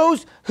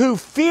those who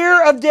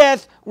fear of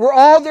death were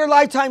all their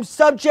lifetime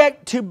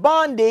subject to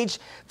bondage.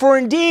 For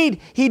indeed,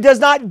 he does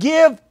not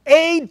give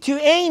aid to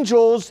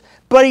angels,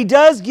 but he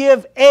does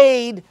give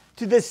aid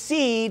to the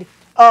seed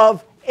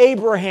of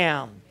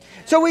Abraham.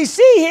 So we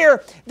see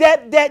here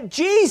that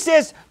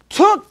Jesus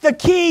took the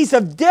keys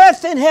of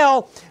death and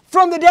hell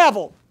from the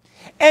devil.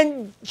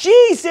 And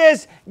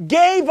Jesus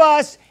gave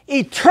us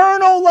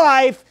eternal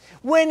life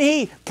when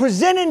he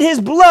presented his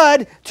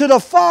blood to the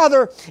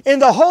Father in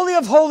the Holy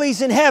of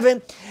Holies in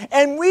heaven.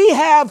 And we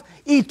have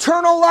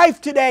eternal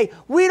life today.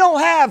 We don't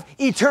have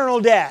eternal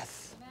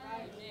death.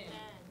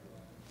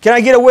 Can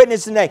I get a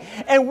witness today?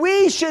 And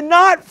we should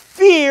not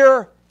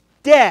fear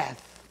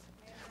death.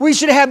 We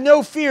should have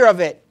no fear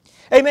of it.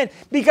 Amen.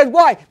 Because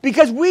why?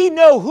 Because we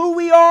know who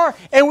we are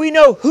and we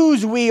know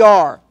whose we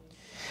are.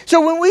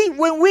 So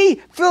when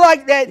we feel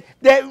like that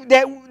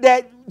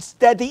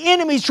the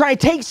enemy's trying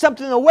to take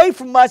something away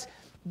from us,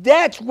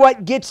 that's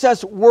what gets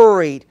us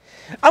worried.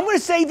 I'm going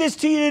to say this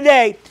to you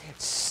today.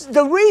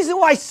 The reason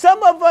why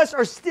some of us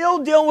are still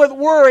dealing with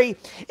worry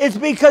is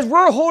because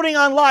we're holding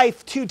on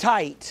life too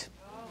tight.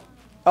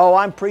 Oh,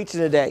 I'm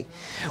preaching today.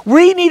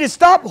 We need to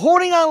stop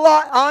holding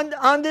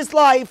on this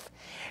life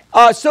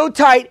so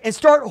tight and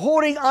start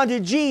holding on to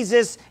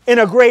Jesus in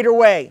a greater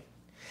way.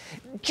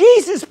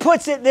 Jesus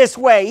puts it this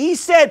way. He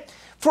said,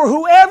 for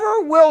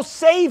whoever will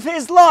save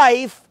his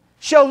life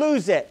shall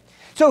lose it.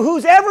 So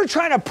who's ever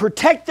trying to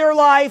protect their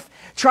life,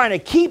 trying to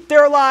keep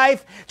their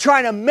life,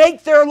 trying to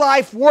make their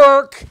life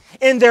work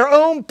in their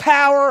own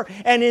power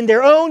and in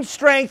their own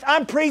strength.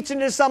 I'm preaching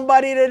to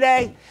somebody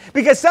today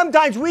because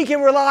sometimes we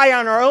can rely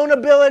on our own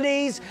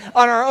abilities,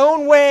 on our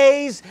own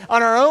ways,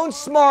 on our own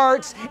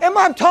smarts. Am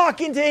I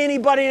talking to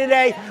anybody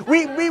today?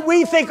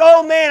 We think,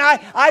 oh man,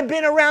 I've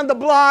been around the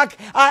block.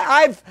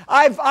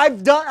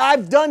 I've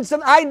done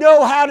some. I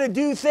know how to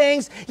do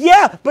things.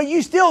 Yeah, but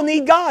you still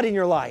need God in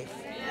your life.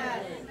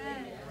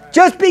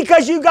 Just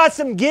because you got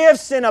some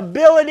gifts and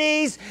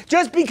abilities,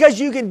 just because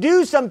you can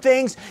do some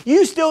things,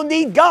 you still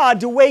need God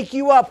to wake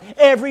you up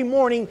every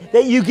morning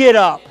that you get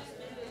up.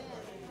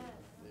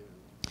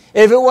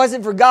 If it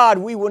wasn't for God,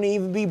 we wouldn't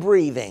even be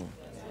breathing.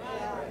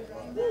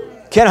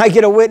 Can I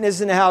get a witness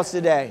in the house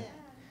today?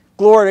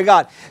 Glory to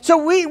God.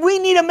 So we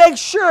need to make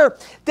sure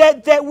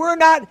that we're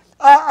not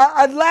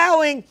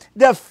allowing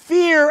the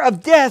fear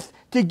of death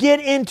to get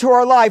into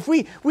our life.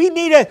 We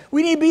need to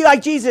be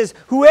like Jesus.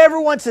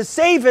 Whoever wants to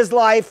save his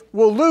life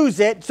will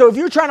lose it. So if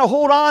you're trying to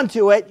hold on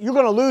to it, you're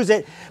going to lose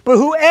it. But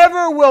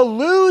whoever will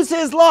lose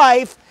his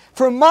life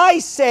for my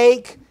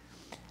sake,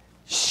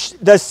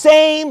 the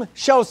same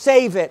shall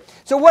save it.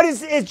 So what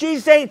is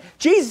Jesus saying?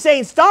 Jesus is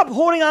saying, stop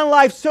holding on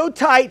life so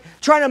tight,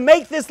 trying to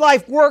make this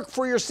life work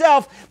for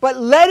yourself, but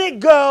let it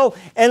go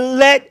and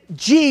let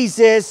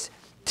Jesus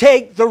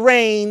take the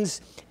reins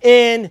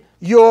in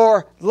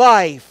your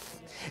life.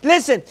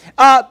 Listen,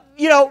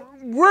 we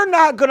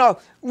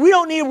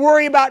don't need to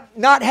worry about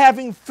not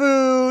having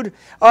food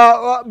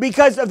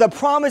because of the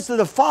promise of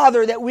the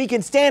Father that we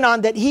can stand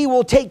on, that he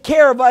will take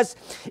care of us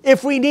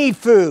if we need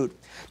food.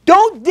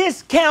 Don't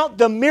discount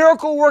the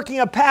miracle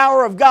working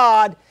power of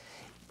God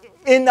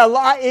in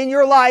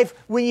your life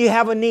when you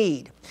have a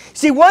need.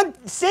 See,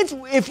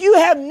 if you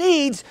have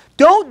needs,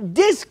 don't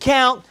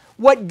discount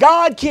what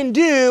God can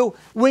do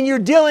when you're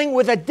dealing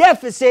with a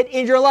deficit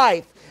in your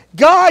life.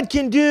 God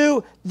can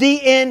do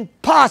the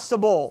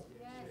impossible.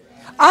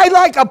 I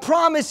like a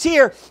promise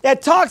here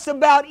that talks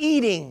about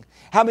eating.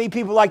 How many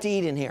people like to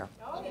eat in here?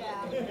 Oh,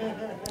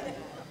 yeah.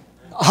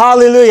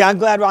 Hallelujah. I'm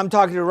glad I'm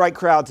talking to the right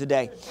crowd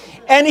today.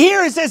 And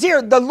here it says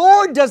here, the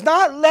Lord does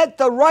not let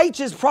the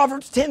righteous,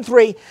 Proverbs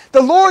 10:3,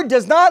 the Lord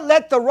does not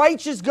let the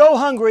righteous go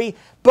hungry,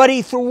 but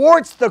he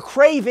thwarts the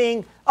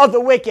craving of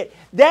the wicked.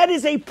 That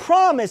is a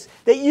promise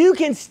that you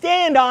can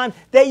stand on,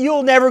 that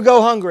you'll never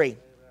go hungry.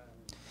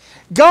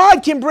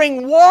 God can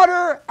bring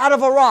water out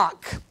of a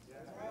rock.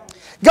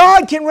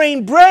 God can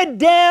rain bread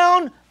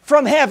down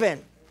from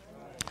heaven.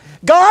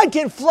 God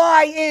can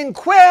fly in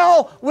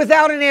quail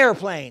without an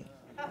airplane.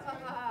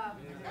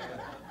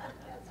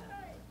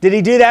 Did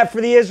he do that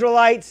for the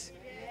Israelites?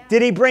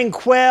 Did he bring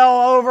quail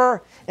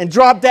over and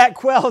drop that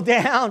quail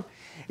down?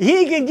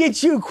 He can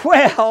get you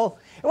quell.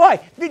 Why?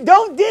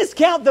 Don't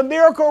discount the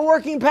miracle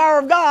working power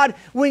of God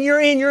when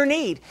you're in your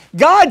need.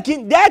 God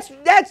can, that's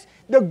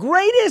the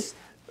greatest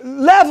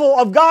level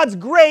of God's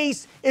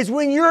grace is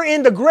when you're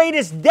in the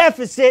greatest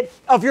deficit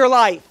of your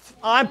life.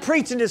 I'm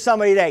preaching to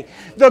somebody today.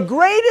 The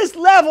greatest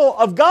level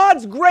of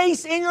God's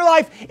grace in your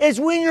life is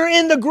when you're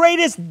in the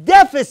greatest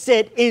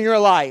deficit in your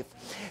life.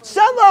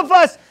 Some of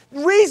us,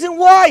 the reason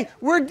why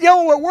we're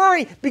dealing with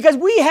worry, because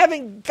we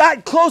haven't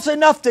got close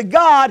enough to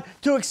God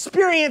to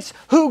experience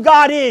who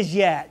God is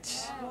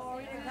yet.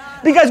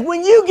 Because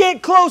when you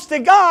get close to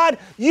God,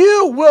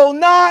 you will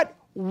not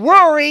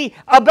worry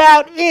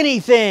about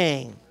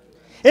anything.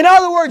 In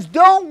other words,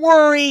 don't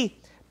worry,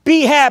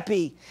 be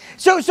happy.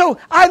 So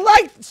I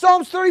like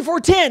Psalms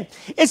 34:10.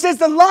 It says,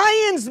 the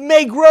lions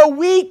may grow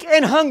weak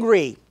and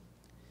hungry,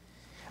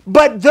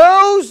 but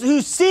those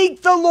who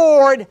seek the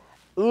Lord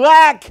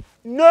lack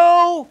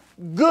no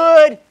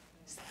good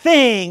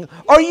thing.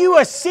 Are you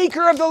a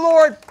seeker of the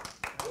Lord?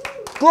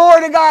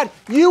 Glory to God.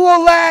 You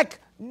will lack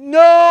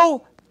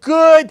no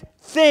good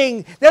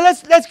thing. Now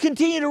let's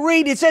continue to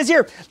read. It says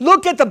here,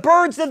 look at the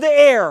birds of the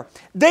air.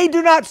 They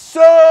do not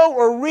sow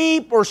or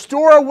reap or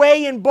store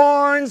away in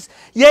barns,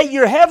 yet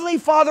your heavenly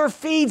Father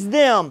feeds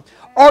them.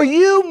 Are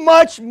you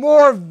much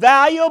more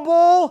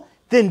valuable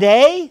than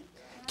they?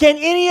 Can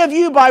any of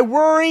you by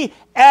worry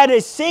add a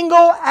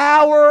single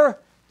hour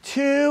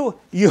to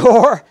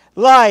your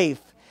life?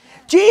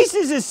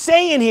 Jesus is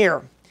saying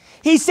here,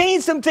 he's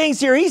saying some things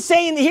here. He's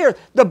saying here,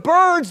 the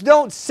birds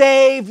don't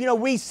save. You know,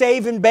 we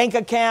save in bank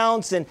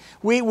accounts and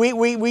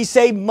we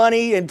save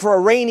money and for a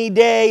rainy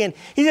day. And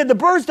he said the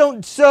birds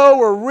don't sow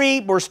or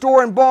reap or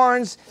store in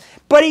barns.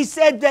 But he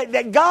said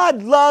that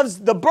God loves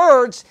the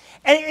birds.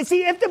 And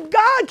see, if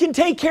God can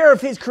take care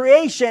of his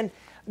creation,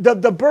 the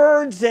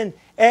birds and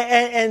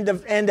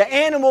the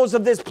animals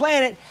of this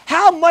planet,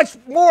 how much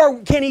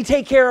more can he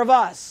take care of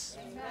us?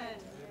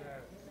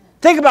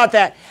 Think about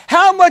that.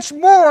 How much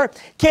more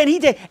can he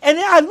take? And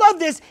I love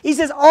this. He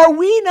says, are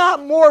we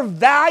not more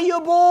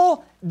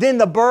valuable than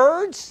the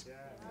birds?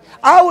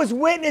 I was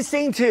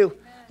witnessing to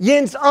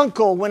Yin's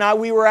uncle when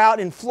we were out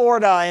in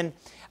Florida, and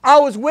I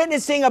was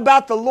witnessing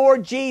about the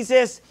Lord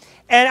Jesus,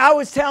 and I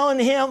was telling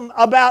him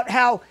about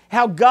how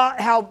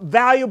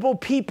valuable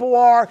people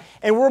are,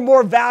 and we're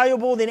more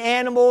valuable than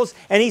animals,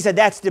 and he said,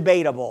 that's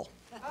debatable.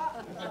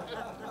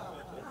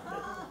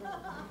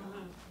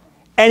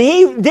 And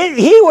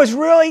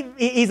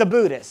he's a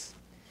Buddhist.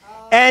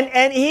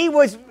 And he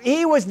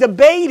was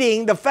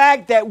debating the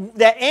fact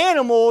that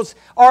animals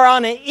are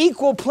on an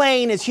equal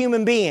plane as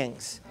human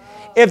beings.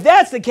 If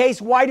that's the case,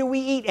 why do we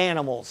eat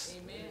animals?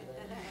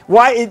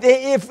 Why,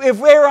 if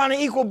we're on an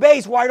equal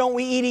base, why don't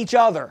we eat each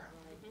other?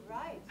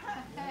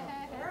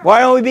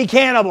 Why don't we be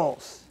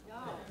cannibals?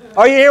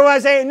 Are you hear what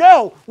I'm saying?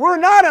 No, we're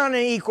not on an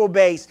equal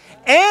base.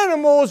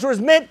 Animals was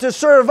meant to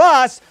serve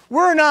us.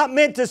 We're not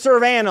meant to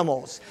serve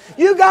animals.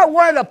 You got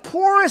one of the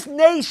poorest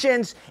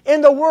nations in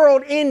the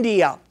world,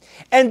 India.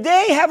 And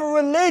they have a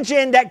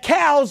religion that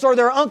cows are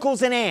their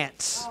uncles and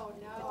aunts.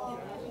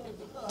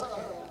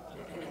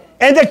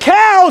 And the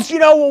cows,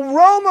 will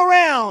roam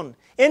around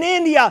in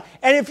India.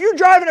 And if you're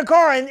driving a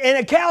car and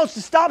a cow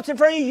stops in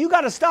front of you, you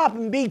got to stop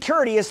and be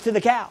courteous to the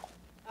cow.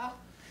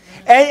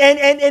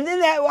 And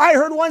then I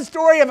heard one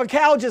story of a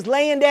cow just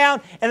laying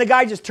down and the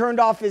guy just turned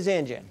off his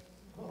engine.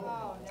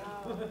 Oh,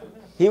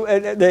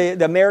 no.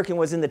 The American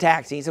was in the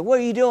taxi. He said, what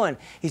are you doing?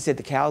 He said,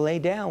 the cow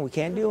laid down. We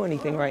can't do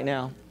anything right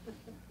now.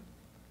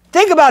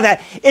 Think about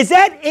that. Is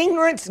that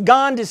ignorance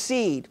gone to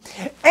seed?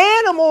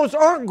 Animals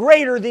aren't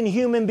greater than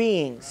human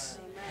beings.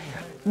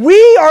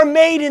 We are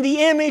made in the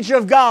image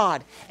of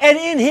God and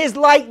in his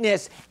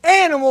likeness.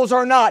 Animals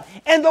are not.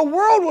 And the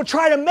world will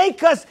try to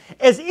make us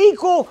as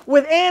equal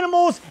with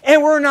animals,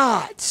 and we're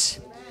not.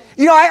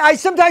 I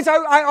sometimes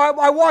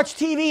watch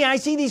TV and I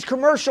see these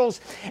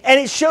commercials and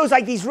it shows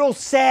like these real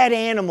sad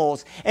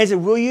animals. And it says,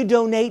 will you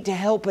donate to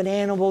help an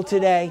animal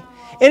today?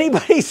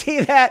 Anybody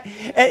see that?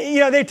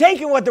 They're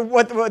taking what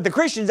the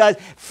Christians does,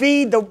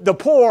 feed the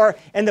poor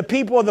and the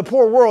people of the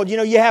poor world.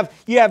 You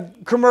have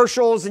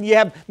commercials and you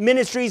have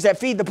ministries that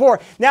feed the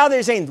poor. Now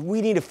they're saying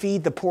we need to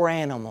feed the poor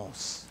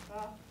animals.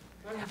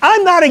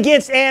 I'm not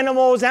against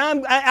animals.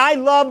 I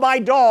love my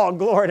dog,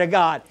 glory to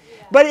God.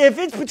 But if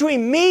it's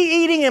between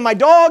me eating and my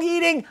dog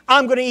eating,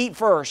 I'm going to eat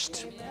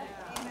first.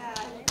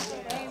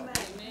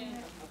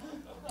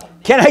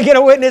 Can I get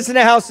a witness in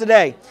the house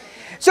today?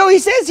 So he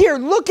says here,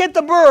 look at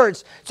the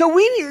birds. So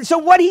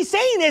what he's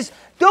saying is,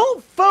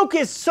 don't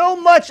focus so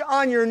much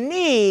on your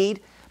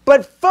need,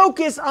 but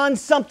focus on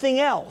something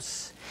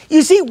else.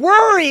 You see,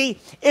 worry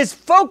is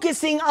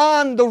focusing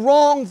on the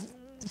wrong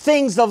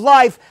things of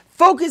life,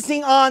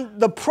 focusing on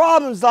the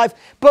problems of life,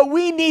 but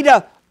we need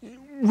to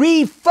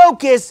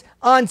refocus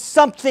on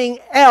something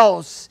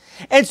else.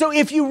 And so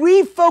if you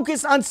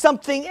refocus on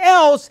something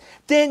else,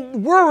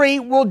 then worry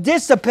will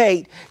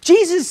dissipate.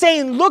 Jesus is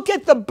saying, look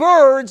at the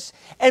birds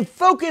and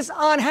focus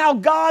on how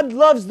God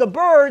loves the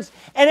birds.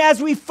 And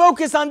as we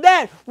focus on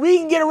that, we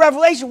can get a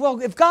revelation.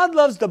 Well, if God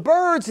loves the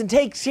birds and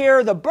takes care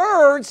of the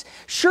birds,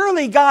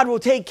 surely God will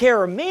take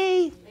care of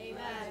me.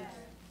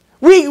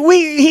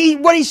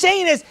 What he's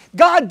saying is,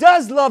 God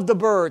does love the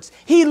birds.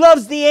 He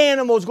loves the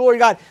animals, glory to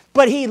God.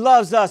 But He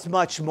loves us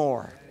much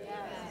more.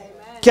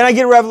 Can I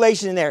get a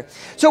revelation in there?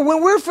 So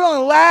when we're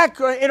feeling lack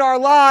in our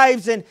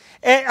lives and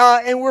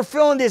we're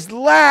feeling this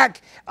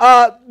lack,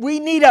 we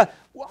need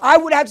I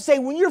would have to say,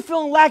 when you're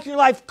feeling lack in your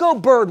life, go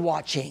bird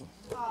watching.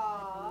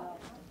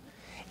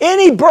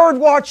 Any bird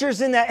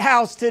watchers in that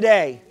house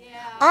today? Yeah.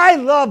 I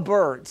love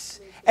birds.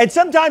 And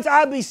sometimes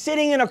I'd be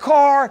sitting in a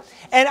car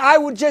and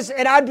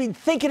I'd be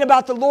thinking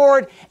about the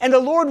Lord, and the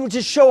Lord would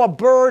just show a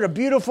bird, a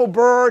beautiful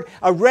bird,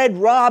 a red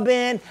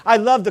robin. I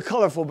love the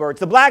colorful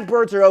birds. The black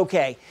birds are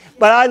okay,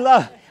 but I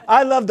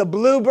love the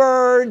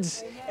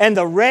bluebirds and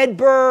the red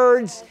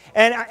birds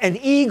and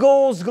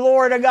eagles,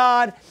 glory to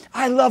God.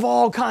 I love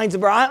all kinds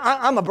of birds.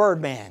 I'm a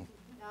bird man.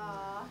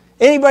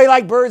 Anybody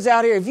like birds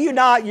out here? If you're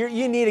not,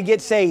 you need to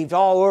get saved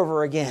all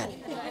over again.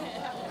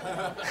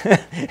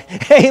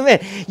 Amen.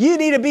 You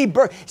need to be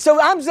bird.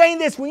 So I'm saying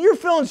this, when you're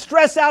feeling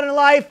stressed out in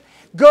life,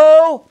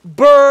 go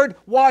bird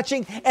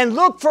watching and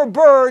look for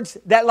birds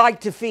that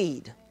like to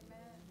feed.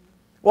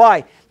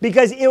 Why?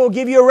 Because it will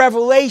give you a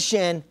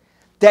revelation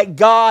that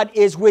God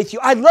is with you.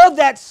 I love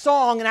that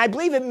song, and I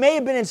believe it may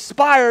have been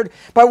inspired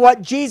by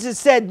what Jesus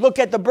said, look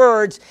at the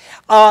birds.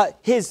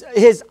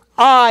 His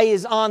eye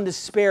is on the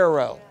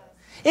sparrow.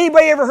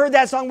 Anybody ever heard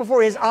that song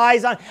before? His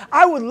eyes on.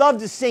 I would love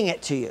to sing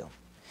it to you.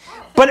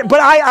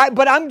 But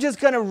I'm just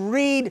going to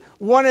read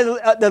one of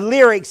the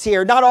lyrics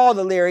here, not all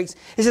the lyrics.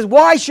 It says,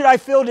 why should I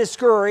feel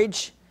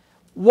discouraged?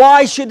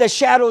 Why should the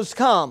shadows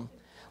come?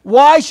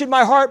 Why should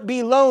my heart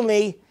be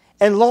lonely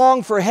and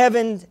long for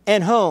heaven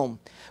and home?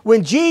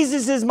 When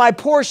Jesus is my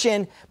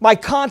portion, my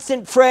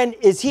constant friend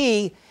is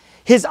He.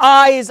 His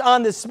eye is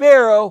on the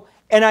sparrow,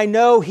 and I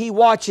know He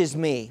watches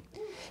me.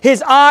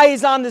 His eye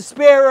is on the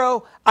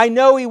sparrow, I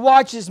know He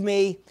watches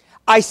me.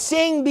 I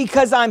sing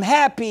because I'm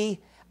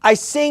happy. I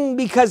sing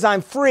because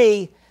I'm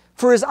free,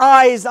 for His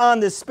eye is on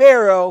the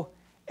sparrow,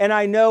 and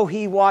I know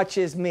He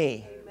watches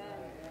me. Amen.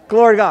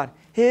 Glory to God.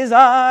 His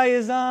eye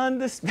is on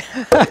the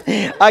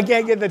sparrow. I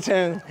can't get the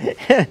tune.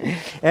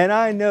 And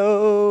I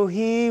know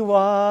He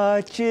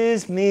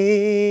watches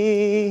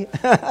me.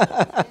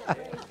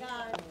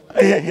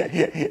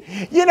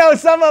 You know,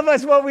 some of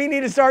us, what we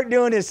need to start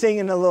doing is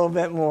singing a little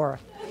bit more.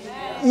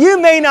 Amen. You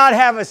may not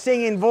have a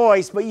singing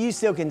voice, but you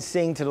still can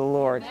sing to the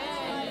Lord.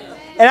 Amen.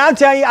 And I'm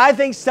telling you, I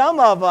think some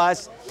of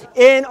us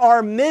in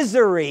our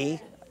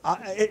misery,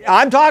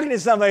 I'm talking to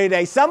somebody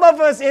today, some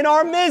of us in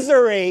our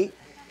misery,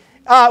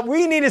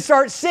 we need to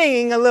start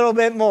singing a little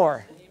bit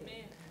more.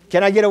 Amen.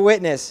 Can I get a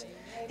witness?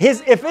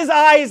 If His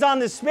eye is on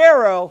the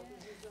sparrow,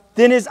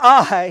 then His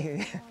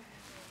eye,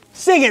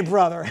 sing it,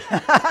 brother.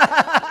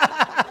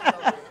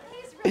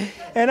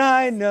 And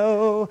I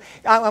know,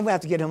 I'm going to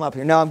have to get him up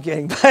here. No, I'm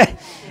kidding. But,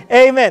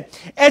 amen.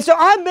 And so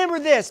I remember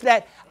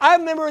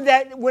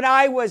that when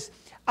I was,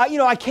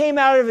 I came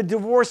out of a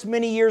divorce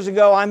many years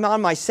ago. I'm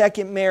on my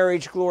second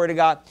marriage, glory to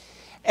God.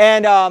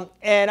 And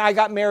I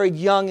got married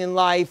young in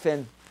life,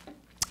 and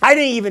I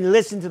didn't even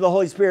listen to the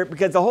Holy Spirit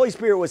because the Holy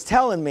Spirit was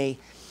telling me,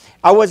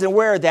 I wasn't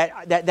aware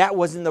that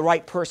wasn't the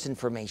right person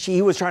for me.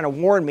 He was trying to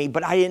warn me,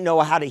 but I didn't know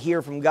how to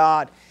hear from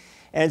God.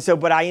 And so,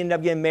 but I ended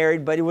up getting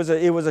married, but it was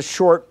a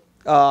short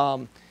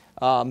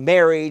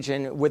marriage,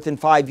 and within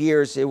 5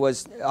 years it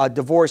was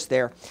divorce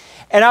there.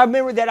 And I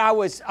remember that I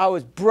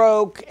was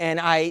broke, and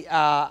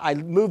I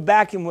moved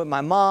back in with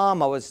my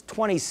mom. I was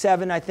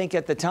 27, I think,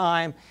 at the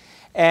time,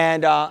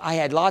 and I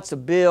had lots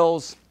of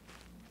bills.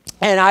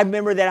 And I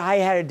remember that I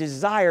had a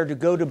desire to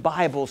go to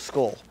Bible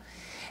school.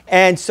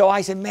 And so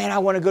I said, man, I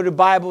want to go to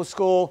Bible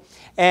school,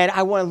 and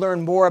I want to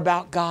learn more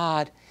about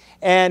God.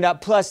 And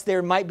plus,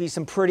 there might be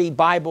some pretty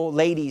Bible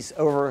ladies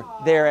over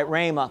there at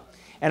Rhema.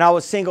 And I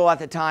was single at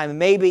the time. And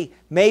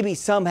maybe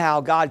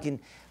somehow God can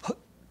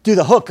do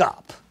the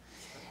hookup.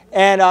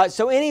 And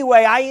so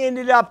anyway, I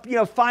ended up,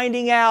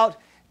 finding out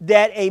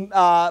that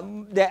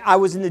that I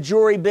was in the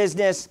jewelry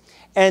business.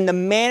 And the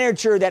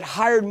manager that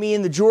hired me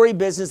in the jewelry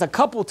business a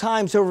couple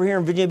times over here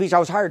in Virginia Beach, I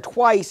was hired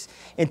twice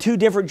in 2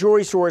 different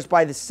jewelry stores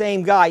by the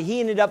same guy.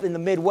 He ended up in the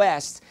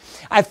Midwest.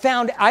 I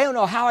don't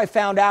know how I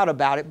found out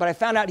about it, but I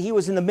found out he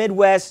was in the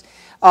Midwest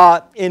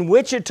in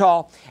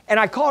Wichita. And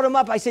I called him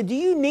up. I said, do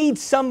you need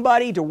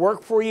somebody to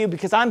work for you?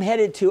 Because I'm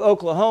headed to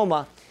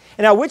Oklahoma.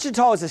 And now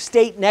Wichita is a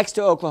state next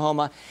to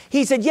Oklahoma.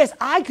 He said, yes,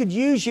 I could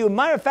use you.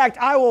 Matter of fact,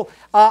 I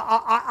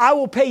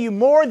will pay you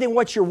more than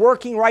what you're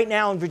working right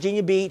now in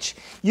Virginia Beach.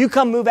 You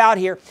come move out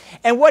here.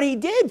 And what he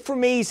did for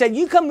me, he said,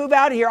 you come move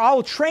out here, I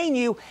will train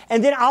you,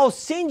 and then I'll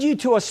send you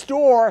to a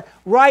store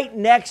right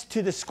next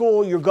to the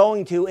school you're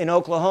going to in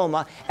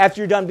Oklahoma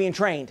after you're done being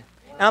trained.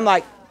 And I'm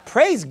like,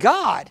 praise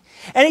God.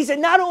 And he said,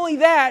 not only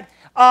that,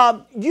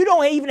 you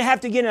don't even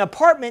have to get an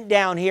apartment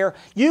down here.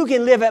 You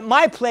can live at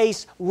my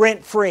place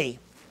rent-free.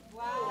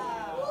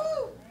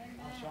 Wow.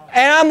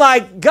 And I'm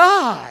like,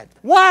 God,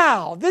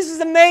 wow, this is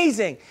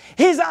amazing.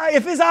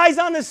 If his eye's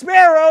on the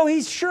sparrow,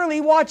 he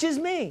surely watches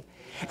me.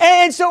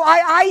 And so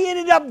I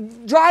ended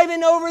up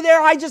driving over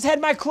there. I just had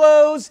my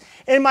clothes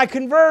and my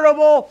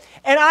convertible,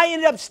 and I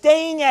ended up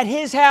staying at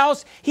his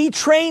house. He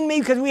trained me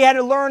because we had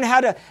to learn how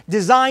to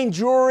design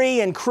jewelry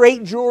and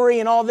create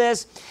jewelry and all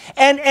this.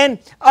 And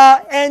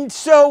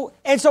so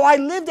I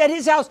lived at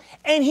his house,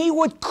 and he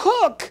would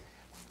cook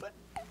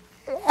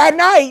at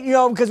night,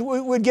 because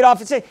we would get off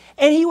at 6,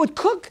 and he would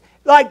cook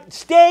like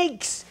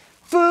steaks,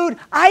 food.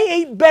 I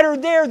ate better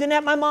there than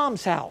at my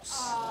mom's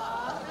house.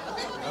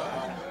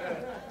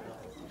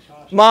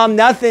 Mom,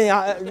 nothing.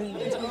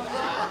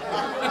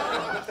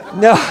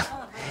 No.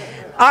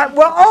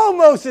 Well,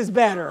 almost as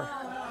better.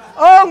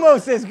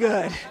 Almost as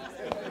good.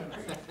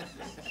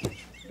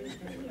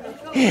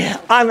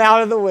 I'm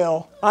out of the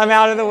will. I'm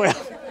out of the will.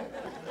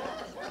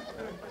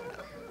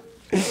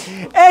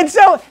 And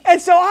so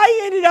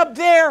I ended up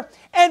there.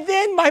 And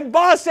then my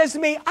boss says to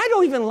me, I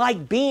don't even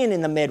like being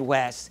in the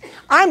Midwest.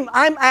 I'm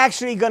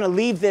actually going to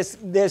leave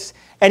this.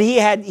 And he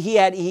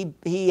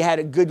had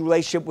a good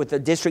relationship with the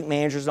district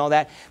managers and all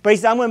that. But he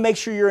said, I'm going to make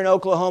sure you're in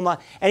Oklahoma.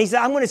 And he said,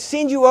 I'm going to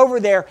send you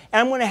over there,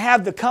 and I'm going to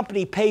have the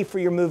company pay for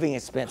your moving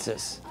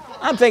expenses.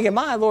 I'm thinking,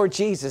 my Lord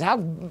Jesus, how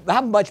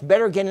much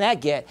better can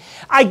that get?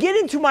 I get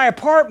into my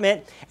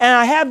apartment, and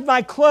I have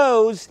my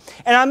clothes,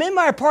 and I'm in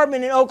my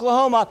apartment in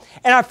Oklahoma,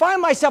 and I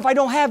find myself, I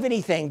don't have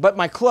anything but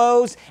my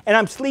clothes, and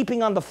I'm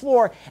sleeping on the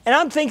floor. And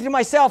I'm thinking to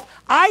myself,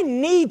 I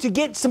need to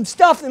get some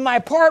stuff in my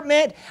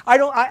apartment.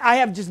 I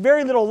have just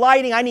very little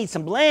lighting. I need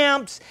some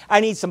lamps. I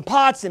need some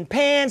pots and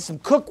pans, some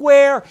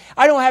cookware.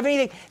 I don't have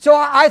anything. So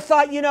I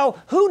thought,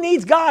 who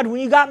needs God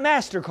when you got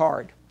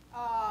MasterCard?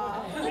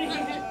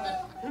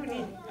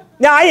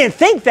 Now, I didn't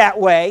think that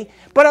way,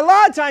 but a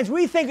lot of times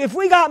we think if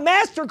we got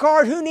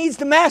MasterCard, who needs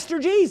to master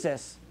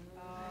Jesus?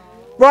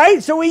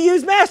 Right? So we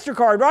use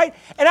MasterCard, right?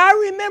 And I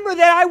remember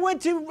that I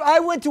went to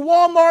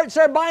Walmart and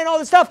started buying all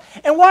this stuff.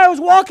 And while I was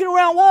walking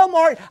around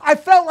Walmart, I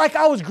felt like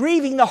I was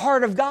grieving the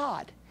heart of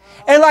God.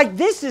 And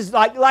this is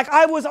like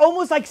I was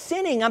almost like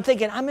sinning. I'm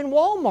thinking, I'm in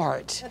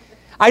Walmart.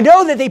 I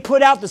know that they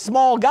put out the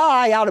small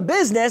guy out of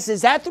business.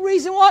 Is that the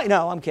reason why?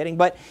 No, I'm kidding.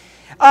 But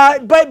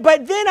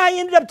then I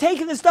ended up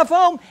taking the stuff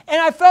home,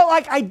 and I felt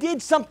like I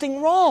did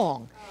something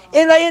wrong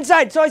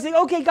inside. So I said,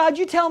 okay, God,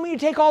 you tell me to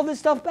take all this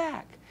stuff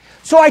back.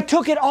 So I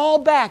took it all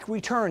back,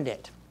 returned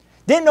it.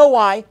 Didn't know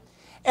why.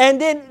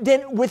 And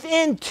then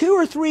within 2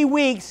 or 3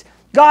 weeks,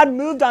 God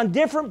moved on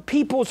different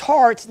people's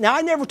hearts. Now,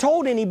 I never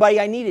told anybody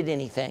I needed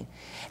anything.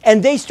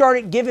 And they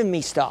started giving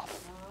me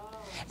stuff.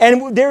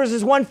 And there was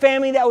this one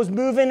family that was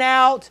moving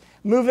out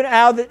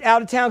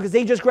of town because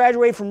they just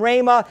graduated from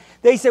Rhema.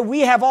 They said,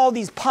 we have all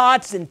these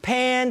pots and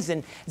pans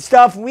and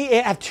stuff. We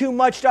have too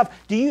much stuff.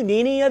 Do you need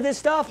any of this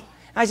stuff?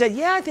 I said,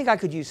 yeah, I think I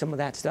could use some of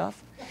that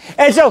stuff.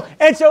 And so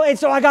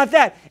I got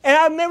that. And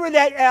I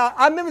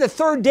remember the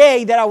third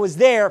day that I was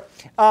there,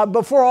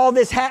 before all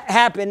this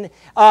happened,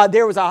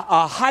 there was a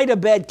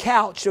hide-a-bed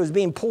couch that was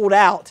being pulled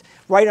out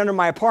right under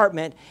my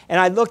apartment. And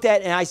I looked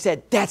at it and I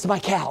said, that's my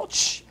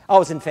couch. I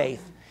was in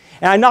faith.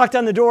 And I knocked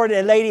on the door to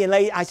a lady, and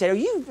I said, are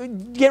you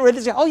getting rid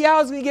of this? Oh, yeah,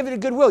 I was going to give it a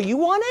Goodwill. You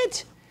want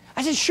it?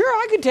 I said, sure,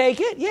 I could take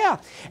it, yeah.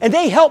 And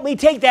they helped me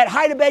take that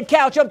hide-a-bed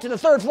couch up to the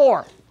 3rd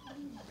floor.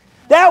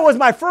 That was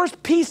my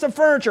first piece of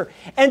furniture.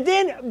 And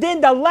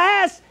then the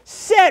last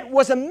set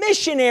was a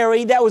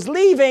missionary that was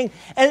leaving,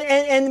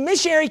 and the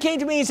missionary came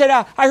to me and said,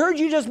 I heard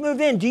you just moved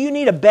in. Do you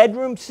need a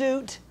bedroom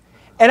suit?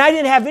 And I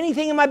didn't have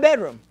anything in my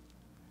bedroom.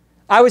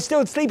 I was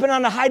still sleeping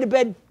on the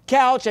hide-a-bed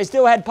couch. I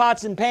still had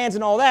pots and pans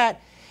and all that.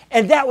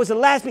 And that was the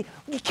last piece.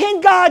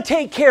 Can God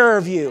take care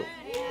of you?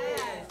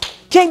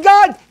 Can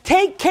God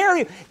take care of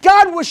you?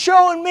 God was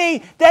showing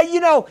me that,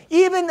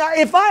 even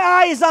if my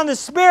eye is on the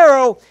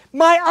sparrow,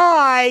 my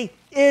eye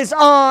is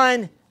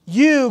on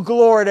you,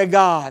 glory to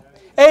God.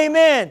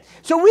 Amen.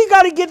 So we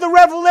got to get the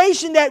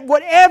revelation that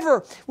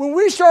when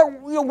we start,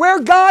 where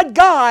God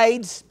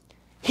guides,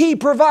 He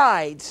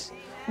provides.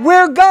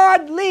 Where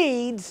God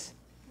leads,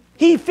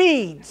 He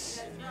feeds.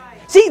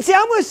 See,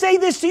 I'm going to say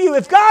this to you.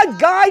 If God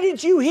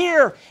guided you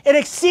here at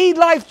Exceed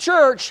Life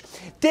Church,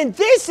 then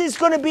this is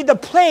going to be the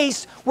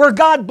place where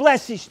God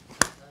blesses you.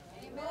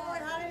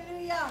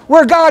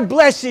 Where God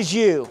blesses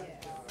you.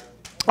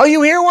 Are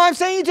you hearing what I'm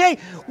saying today?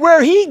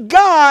 Where He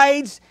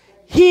guides,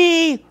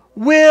 He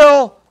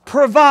will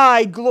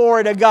provide.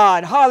 Glory to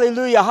God.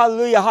 Hallelujah,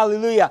 hallelujah,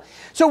 hallelujah.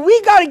 So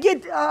we got to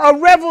get a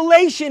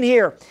revelation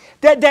here.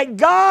 That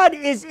God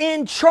is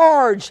in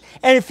charge.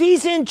 And if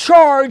He's in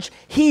charge,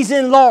 He's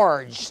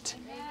enlarged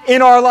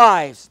in our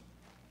lives.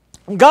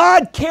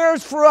 God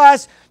cares for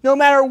us no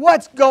matter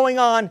what's going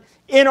on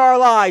in our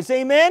lives.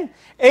 Amen?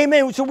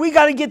 Amen. So we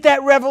got to get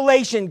that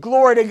revelation.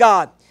 Glory to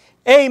God.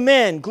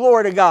 Amen.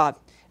 Glory to God.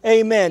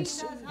 Amen.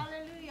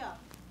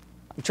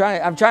 I'm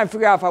trying to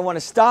figure out if I want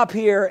to stop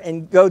here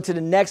and go to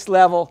the next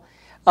level.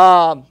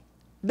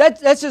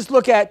 let's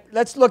look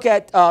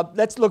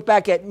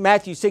back at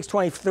Matthew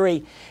 6:23.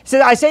 It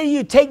says, I say to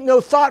you, take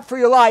no thought for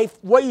your life,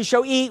 what you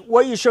shall eat,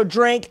 what you shall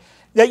drink,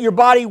 that your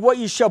body, what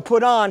you shall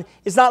put on.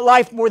 Is not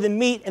life more than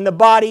meat, and the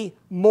body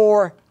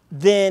more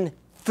than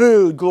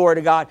food? Glory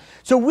to God.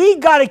 So we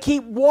got to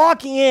keep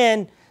walking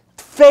in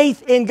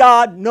faith in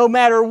God no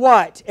matter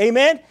what.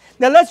 Amen?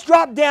 Now let's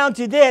drop down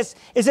to this.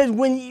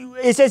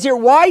 It says here,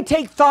 why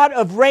take thought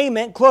of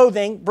raiment,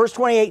 clothing, verse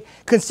 28,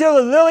 consider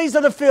the lilies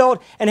of the field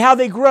and how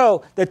they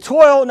grow. The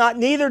toil, not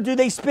neither do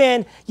they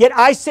spin. Yet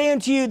I say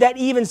unto you that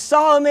even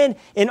Solomon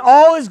in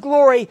all his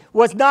glory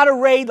was not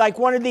arrayed like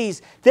one of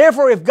these.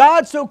 Therefore, if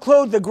God so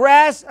clothed the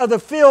grass of the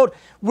field,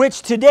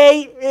 which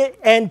today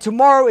and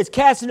tomorrow is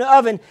cast in the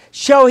oven,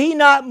 shall he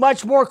not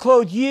much more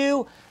clothe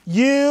you,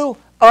 you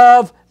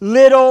of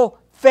little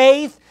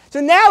faith? So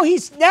now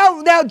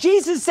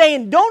Jesus is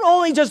saying, don't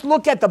only just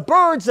look at the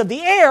birds of the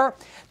air,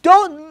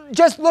 don't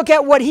just look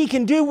at what he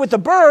can do with the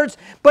birds,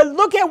 but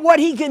look at what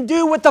he can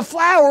do with the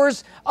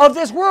flowers of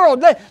this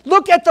world.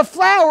 Look at the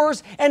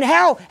flowers and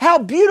how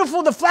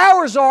beautiful the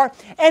flowers are.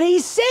 And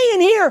he's saying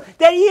here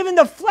that even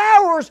the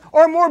flowers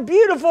are more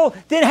beautiful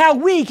than how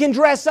we can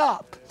dress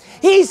up.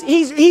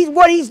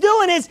 What he's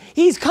doing is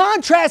he's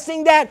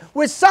contrasting that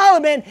with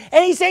Solomon,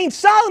 and he's saying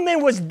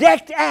Solomon was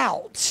decked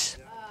out.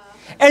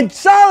 And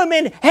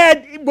Solomon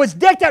was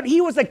decked out.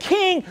 He was a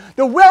king,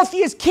 the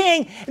wealthiest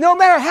king. No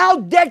matter how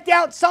decked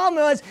out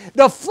Solomon was,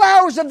 the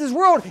flowers of this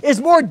world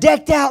is more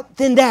decked out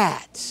than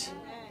that.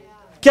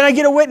 Can I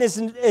get a witness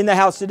in the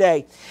house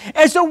today?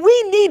 And so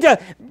we need to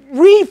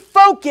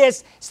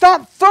refocus,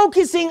 stop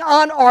focusing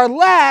on our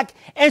lack,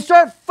 and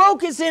start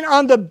focusing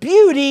on the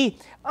beauty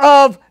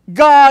of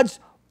God's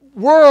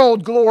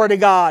world. Glory to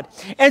God.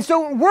 And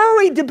so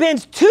worry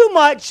depends too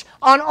much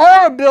on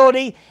our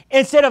ability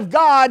instead of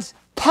God's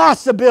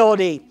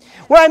possibility.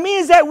 What I mean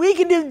is that we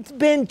can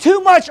depend too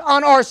much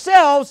on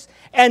ourselves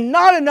and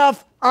not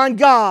enough on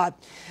God.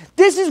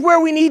 This is where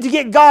we need to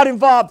get God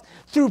involved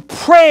through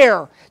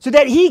prayer so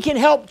that he can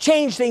help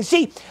change things.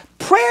 See,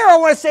 prayer, I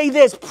want to say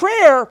this,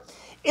 prayer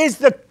is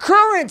the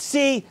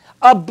currency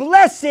of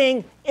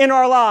blessing in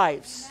our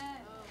lives.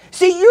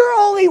 See, you're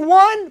only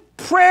one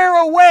prayer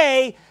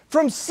away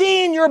from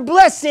seeing your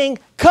blessing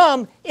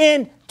come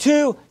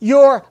into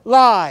your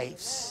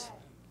lives.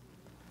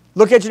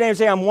 Look at your neighbor and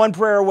say, I'm one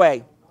prayer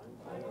away.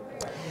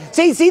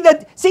 See,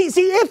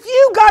 if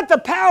you got the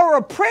power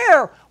of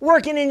prayer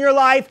working in your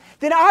life,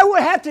 then I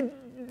would have to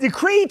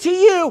decree to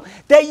you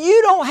that you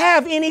don't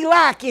have any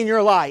lack in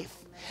your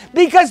life.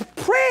 Because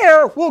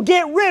prayer will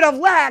get rid of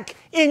lack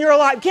in your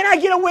life. Can I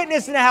get a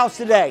witness in the house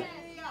today?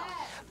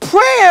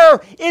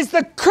 Prayer is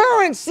the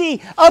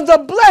currency of the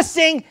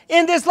blessing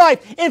in this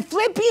life. In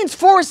Philippians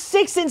 4,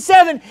 6, and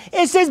 7,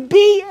 it says,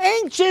 be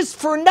anxious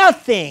for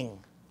nothing.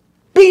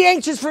 Be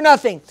anxious for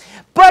nothing,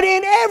 but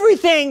in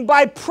everything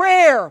by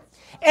prayer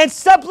and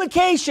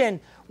supplication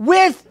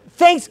with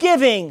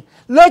thanksgiving,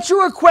 let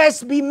your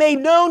requests be made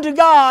known to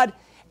God,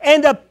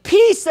 and the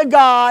peace of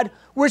God,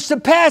 which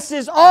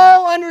surpasses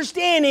all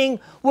understanding,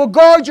 will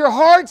guard your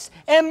hearts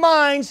and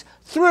minds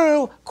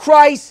through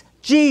Christ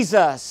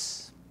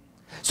Jesus.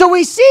 So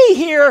we see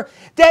here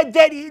that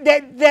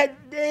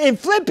in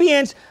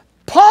Philippians,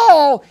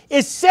 Paul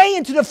is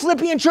saying to the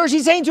Philippian church,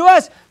 he's saying to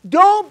us,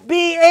 don't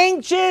be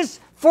anxious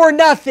for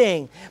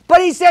nothing. But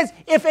he says,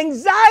 if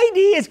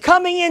anxiety is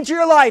coming into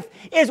your life,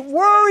 if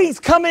worries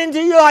coming into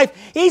your life,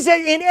 he said,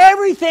 in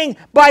everything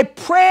by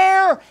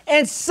prayer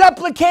and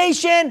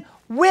supplication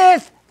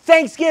with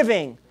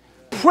thanksgiving.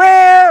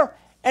 Prayer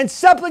and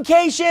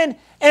supplication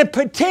and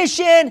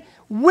petition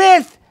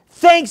with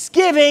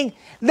thanksgiving.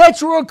 Let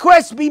your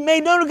requests be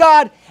made known to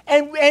God.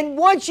 And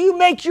once you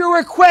make your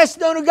request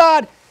known to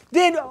God,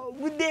 then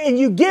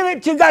you give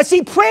it to God.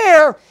 See,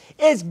 prayer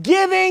is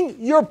giving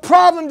your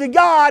problem to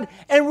God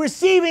and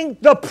receiving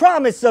the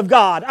promise of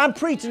God. I'm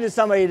preaching to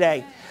somebody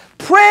today.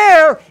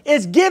 Prayer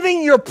is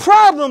giving your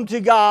problem to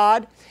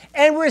God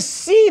and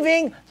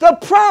receiving the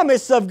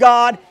promise of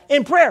God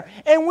in prayer.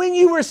 And when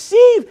you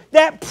receive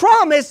that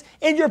promise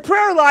in your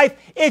prayer life,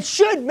 it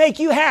should make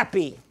you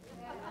happy.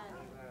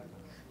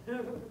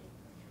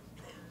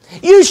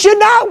 You should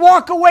not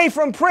walk away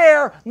from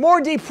prayer more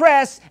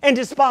depressed and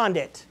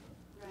despondent.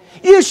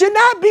 You should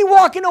not be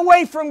walking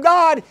away from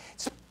God's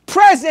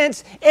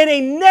presence in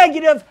a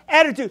negative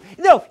attitude.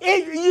 No,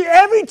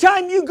 every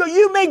time you go,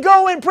 you may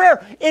go in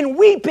prayer in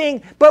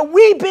weeping, but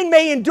weeping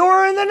may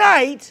endure in the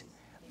night,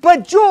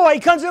 but joy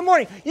comes in the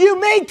morning. You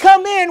may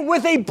come in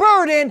with a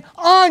burden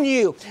on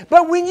you,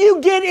 but when you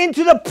get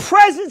into the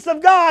presence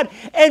of God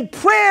and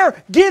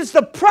prayer gives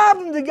the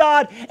problem to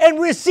God and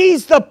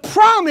receives the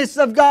promise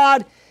of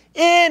God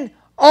in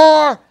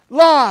our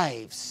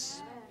lives.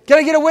 Can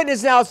I get a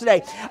witness now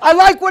today? I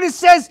like what it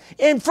says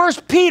in 1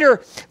 Peter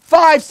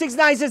 5, 6,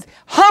 9. It says,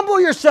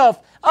 humble yourself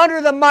under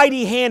the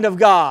mighty hand of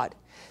God,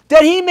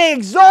 that he may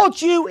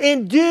exalt you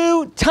in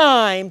due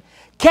time,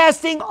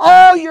 casting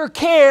all your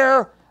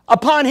care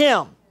upon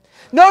him.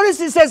 Notice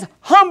it says,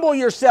 humble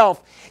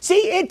yourself.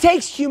 See, it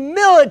takes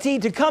humility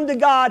to come to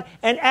God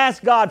and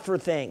ask God for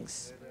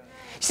things.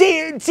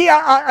 See,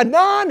 a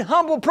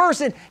non-humble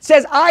person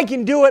says, I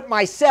can do it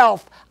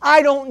myself.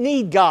 I don't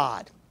need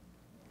God.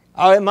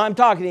 I'm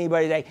talking to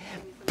anybody today.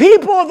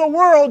 People of the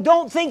world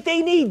don't think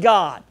they need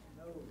God.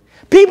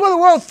 People of the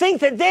world think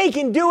that they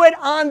can do it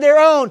on their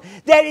own,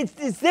 that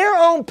it's their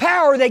own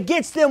power that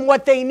gets them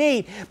what they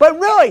need. But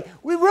really,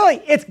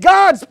 it's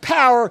God's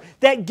power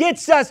that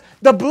gets us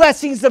the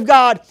blessings of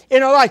God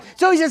in our life.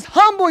 So he says,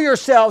 humble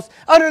yourselves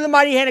under the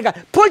mighty hand of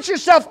God. Put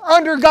yourself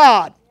under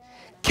God,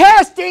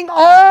 casting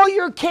all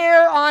your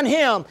care on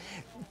Him.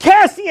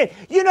 Casting it.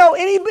 You know,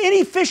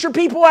 any fisher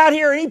people out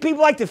here, any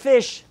people like to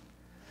fish?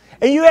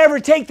 And you ever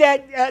take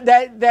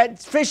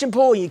that fishing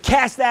pole and you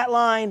cast that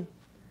line?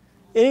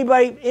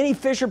 Anybody, any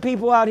fisher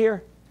people out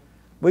here?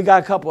 We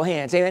got a couple of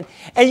hands, amen.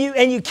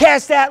 And you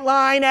cast that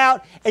line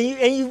out, and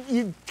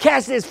you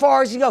cast it as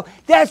far as you go.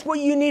 That's what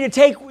you need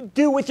to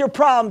do with your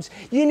problems.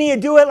 You need to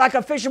do it like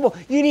a fishing pole.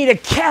 You need to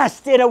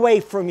cast it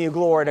away from you.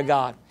 Glory to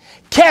God.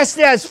 Cast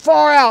it as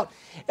far out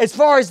as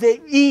far as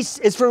the east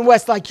is from the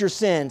west, like your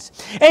sins.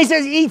 And he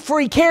says, for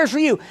He cares for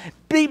you.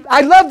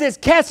 I love this,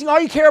 casting all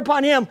your care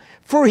upon Him,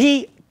 for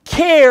He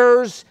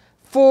cares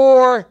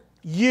for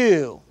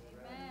you.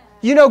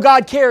 You know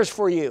God cares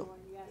for you.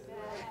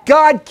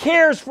 God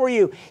cares for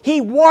you.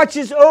 He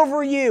watches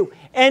over you,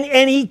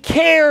 and He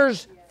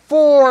cares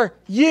for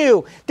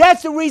you.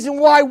 That's the reason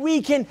why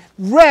we can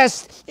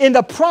rest in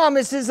the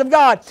promises of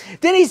God.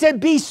 Then he said,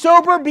 be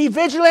sober, be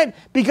vigilant,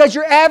 because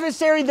your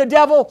adversary, the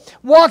devil,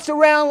 walks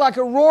around like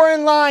a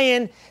roaring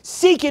lion,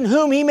 seeking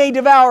whom he may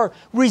devour.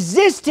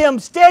 Resist him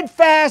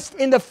steadfast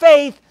in the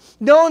faith,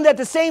 knowing that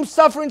the same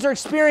sufferings are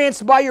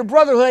experienced by your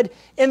brotherhood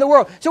in the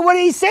world. So what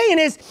he's saying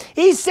is,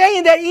 he's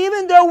saying that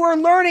even though we're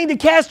learning to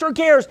cast our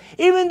cares,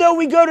 even though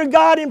we go to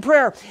God in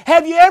prayer,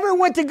 have you ever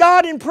went to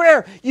God in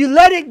prayer, you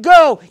let it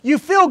go, you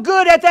feel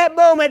good at that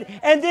moment,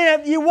 and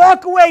then you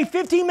walk away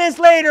 15 minutes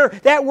later,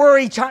 that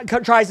worry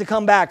tries to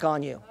come back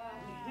on you?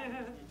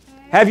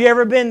 Have you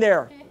ever been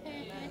there?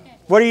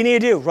 What do you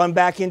need to do? Run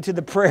back into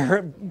the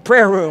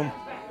prayer room.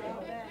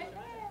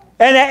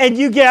 And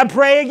you got to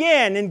pray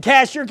again and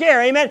cast your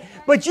care. Amen.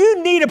 But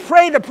you need to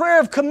pray the prayer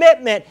of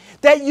commitment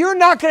that you're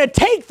not going to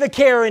take the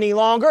care any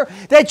longer,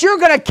 that you're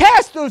going to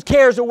cast those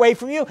cares away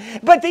from you.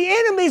 But the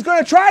enemy's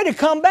going to try to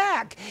come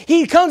back.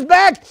 He comes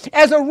back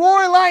as a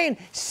roaring lion,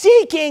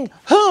 seeking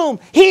whom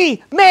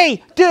he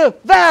may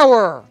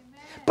devour.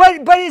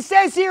 But it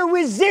says here,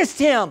 resist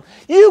him.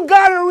 You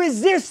got to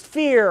resist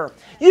fear.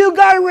 You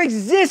got to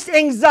resist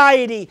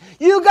anxiety.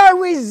 You got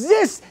to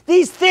resist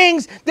these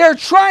things. They're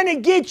trying to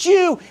get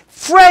you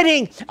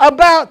fretting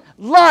about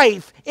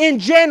life in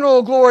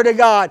general, glory to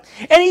God.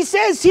 And he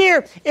says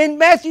here in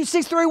Matthew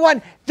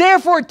 6:31,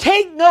 therefore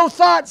take no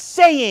thought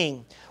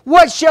saying,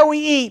 what shall we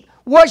eat?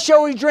 What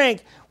shall we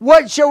drink?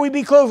 What shall we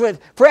be clothed with?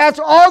 For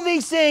after all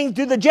these things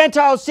do the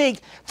Gentiles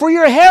seek. For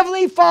your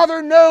heavenly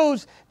Father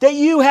knows that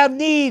you have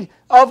need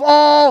of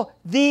all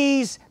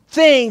these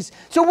things.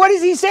 So what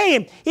is he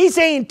saying? He's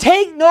saying,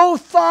 take no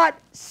thought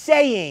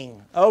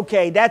saying.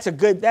 Okay, that's a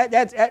good,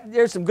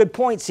 there's some good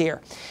points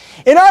here.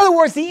 In other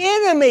words, the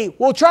enemy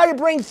will try to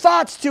bring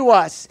thoughts to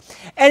us.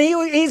 And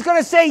he's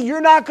going to say,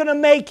 you're not going to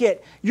make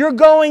it. You're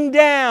going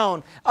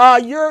down.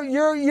 You're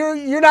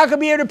not going to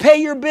be able to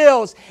pay your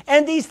bills.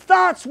 And these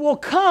thoughts will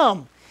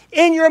come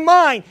in your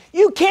mind.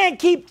 You can't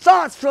keep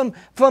thoughts from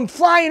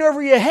flying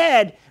over your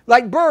head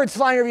like birds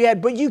flying over your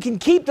head, but you can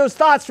keep those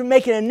thoughts from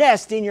making a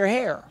nest in your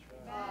hair.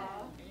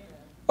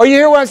 Or you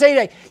hear what I'm saying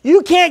today?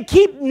 You can't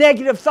keep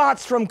negative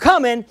thoughts from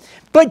coming,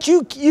 but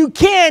you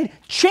can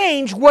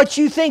change what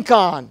you think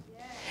on.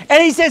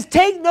 And he says,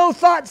 take no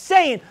thought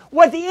saying.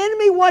 What the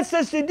enemy wants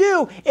us to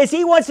do is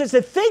he wants us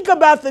to think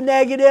about the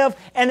negative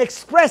and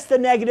express the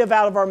negative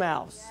out of our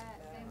mouths.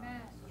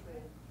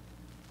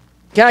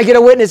 Can I get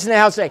a witness in the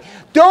house today?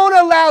 Don't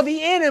allow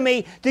the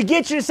enemy to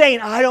get you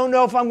saying, I don't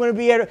know if I'm going to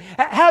be able to.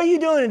 How are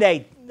you doing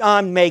today?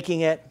 I'm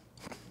making it.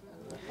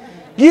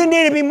 You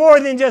need to be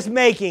more than just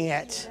making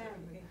it.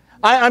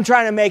 I'm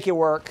trying to make it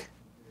work.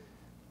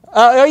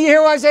 You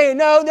hear what I'm saying?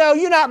 No,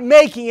 you're not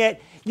making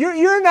it.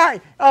 You're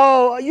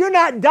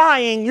not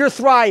dying, you're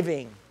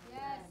thriving.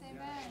 Yes,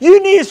 amen.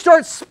 You need to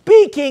start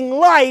speaking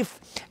life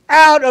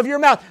out of your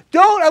mouth.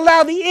 Don't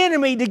allow the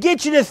enemy to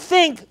get you to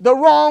think the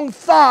wrong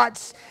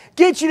thoughts,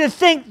 get you to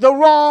think the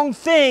wrong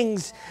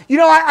things. You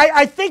know,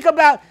 I think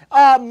about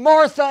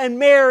Martha and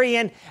Mary,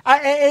 and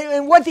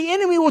what the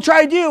enemy will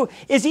try to do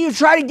is he will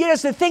try to get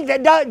us to think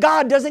that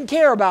God doesn't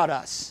care about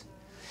us.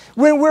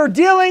 When we're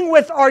dealing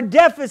with our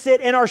deficit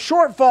and our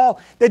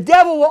shortfall, the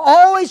devil will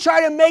always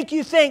try to make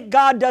you think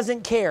God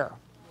doesn't care.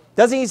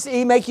 Doesn't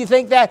he make you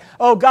think that?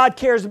 Oh, God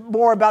cares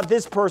more about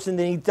this person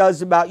than he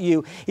does about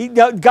you.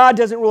 God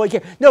doesn't really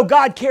care. No,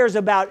 God cares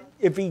about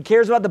if he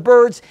cares about the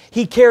birds,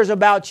 he cares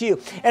about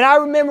you. And I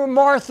remember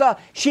Martha,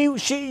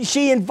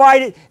 she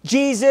invited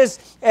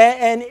Jesus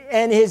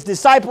and his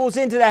disciples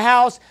into the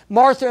house.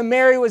 Martha and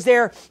Mary was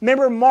there.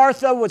 Remember,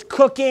 Martha was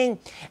cooking,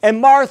 and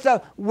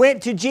Martha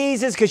went to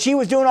Jesus because she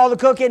was doing all the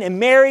cooking, and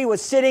Mary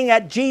was sitting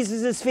at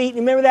Jesus' feet.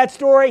 You remember that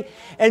story?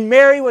 And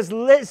Mary was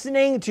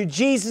listening to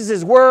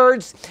Jesus'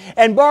 words.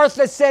 And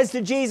Martha says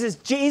to Jesus,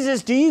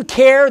 Jesus, do you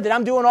care that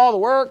I'm doing all the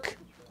work?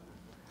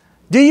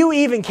 Do you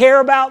even care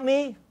about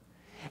me?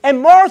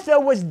 And Martha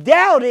was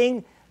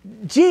doubting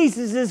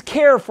Jesus'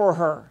 care for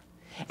her.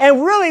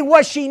 And really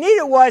what she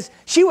needed was,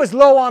 she was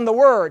low on the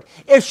word.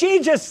 If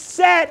she just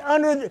sat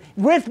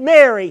with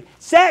Mary,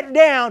 sat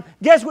down,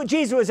 guess what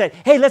Jesus would say?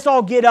 Hey, let's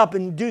all get up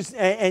and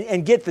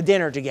get the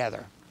dinner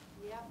together.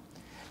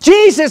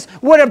 Jesus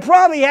would have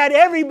probably had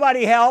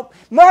everybody help.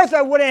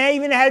 Martha wouldn't have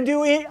even had to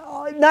do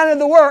none of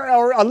the work,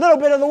 or a little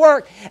bit of the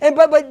work.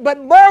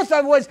 But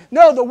Martha was,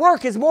 no, the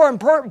work is more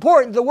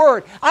important than the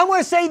word. I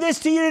want to say this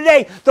to you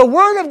today. The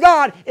word of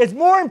God is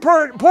more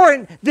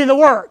important than the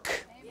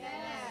work.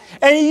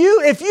 And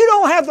if you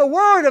don't have the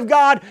word of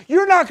God,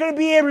 you're not going to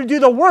be able to do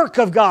the work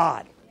of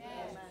God.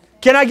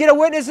 Can I get a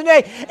witness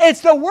today?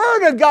 It's the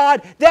word of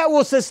God that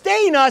will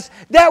sustain us,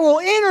 that will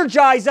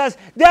energize us,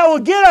 that will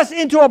get us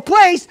into a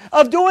place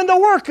of doing the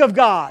work of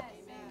God.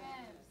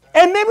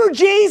 And remember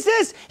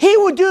Jesus? He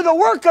would do the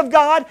work of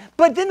God,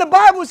 but then the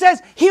Bible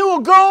says he will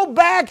go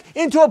back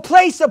into a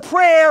place of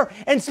prayer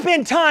and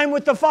spend time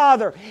with the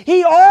Father.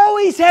 He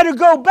always had to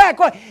go back.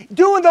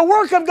 Doing the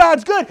work of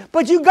God's good,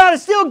 but you've got to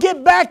still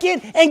get back in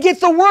and get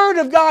the Word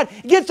of God,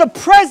 get the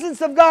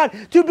presence of God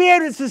to be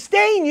able to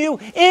sustain you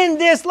in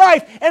this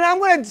life. And I'm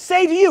going to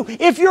say to you,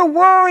 if you're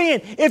worrying,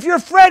 if you're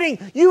fretting,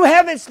 you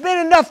haven't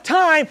spent enough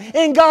time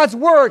in God's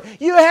Word.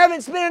 You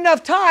haven't spent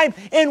enough time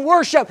in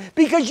worship,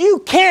 because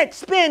you can't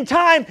spend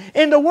time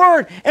in the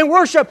Word and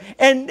worship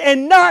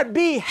and not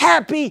be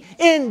happy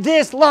in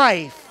this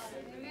life.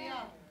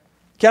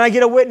 Can I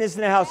get a witness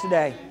in the house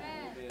today?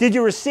 Did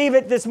you receive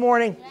it this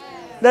morning?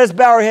 Let us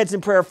bow our heads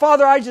in prayer.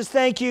 Father, I just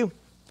thank you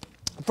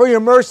for your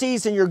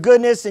mercies and your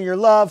goodness and your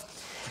love.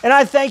 And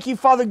I thank you,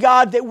 Father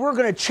God, that we're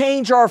going to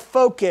change our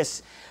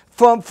focus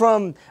from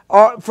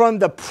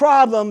the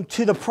problem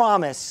to the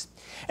promise.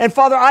 And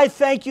Father, I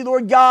thank you,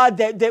 Lord God,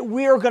 that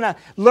we are going to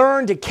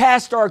learn to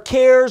cast our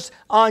cares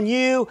on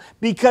you,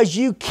 because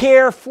you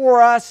care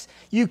for us.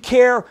 You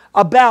care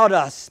about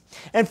us.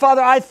 And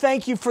Father, I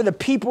thank you for the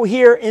people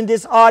here in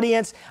this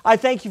audience. I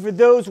thank you for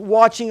those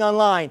watching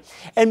online.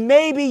 And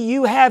maybe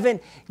you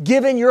haven't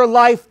given your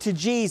life to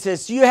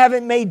Jesus. You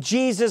haven't made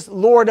Jesus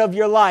Lord of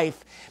your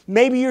life.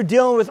 Maybe you're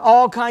dealing with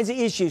all kinds of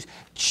issues.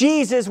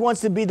 Jesus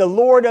wants to be the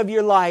Lord of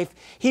your life.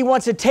 He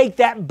wants to take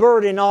that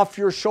burden off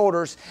your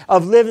shoulders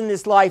of living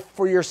this life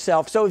for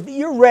yourself. So if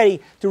you're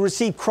ready to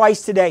receive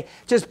Christ today,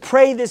 just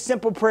pray this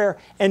simple prayer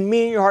and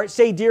mean in your heart.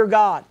 Say, Dear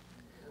God,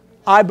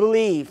 I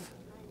believe,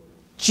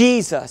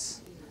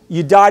 Jesus,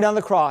 you died on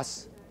the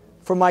cross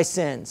for my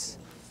sins.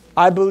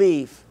 I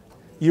believe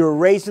you were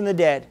raised from the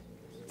dead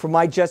for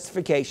my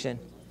justification.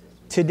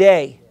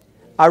 Today,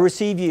 I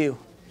receive you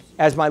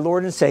as my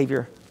Lord and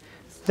Savior.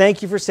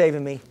 Thank you for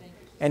saving me.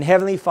 And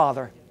Heavenly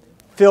Father,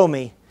 fill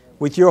me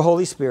with your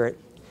Holy Spirit.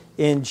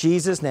 In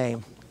Jesus'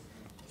 name,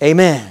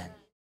 amen.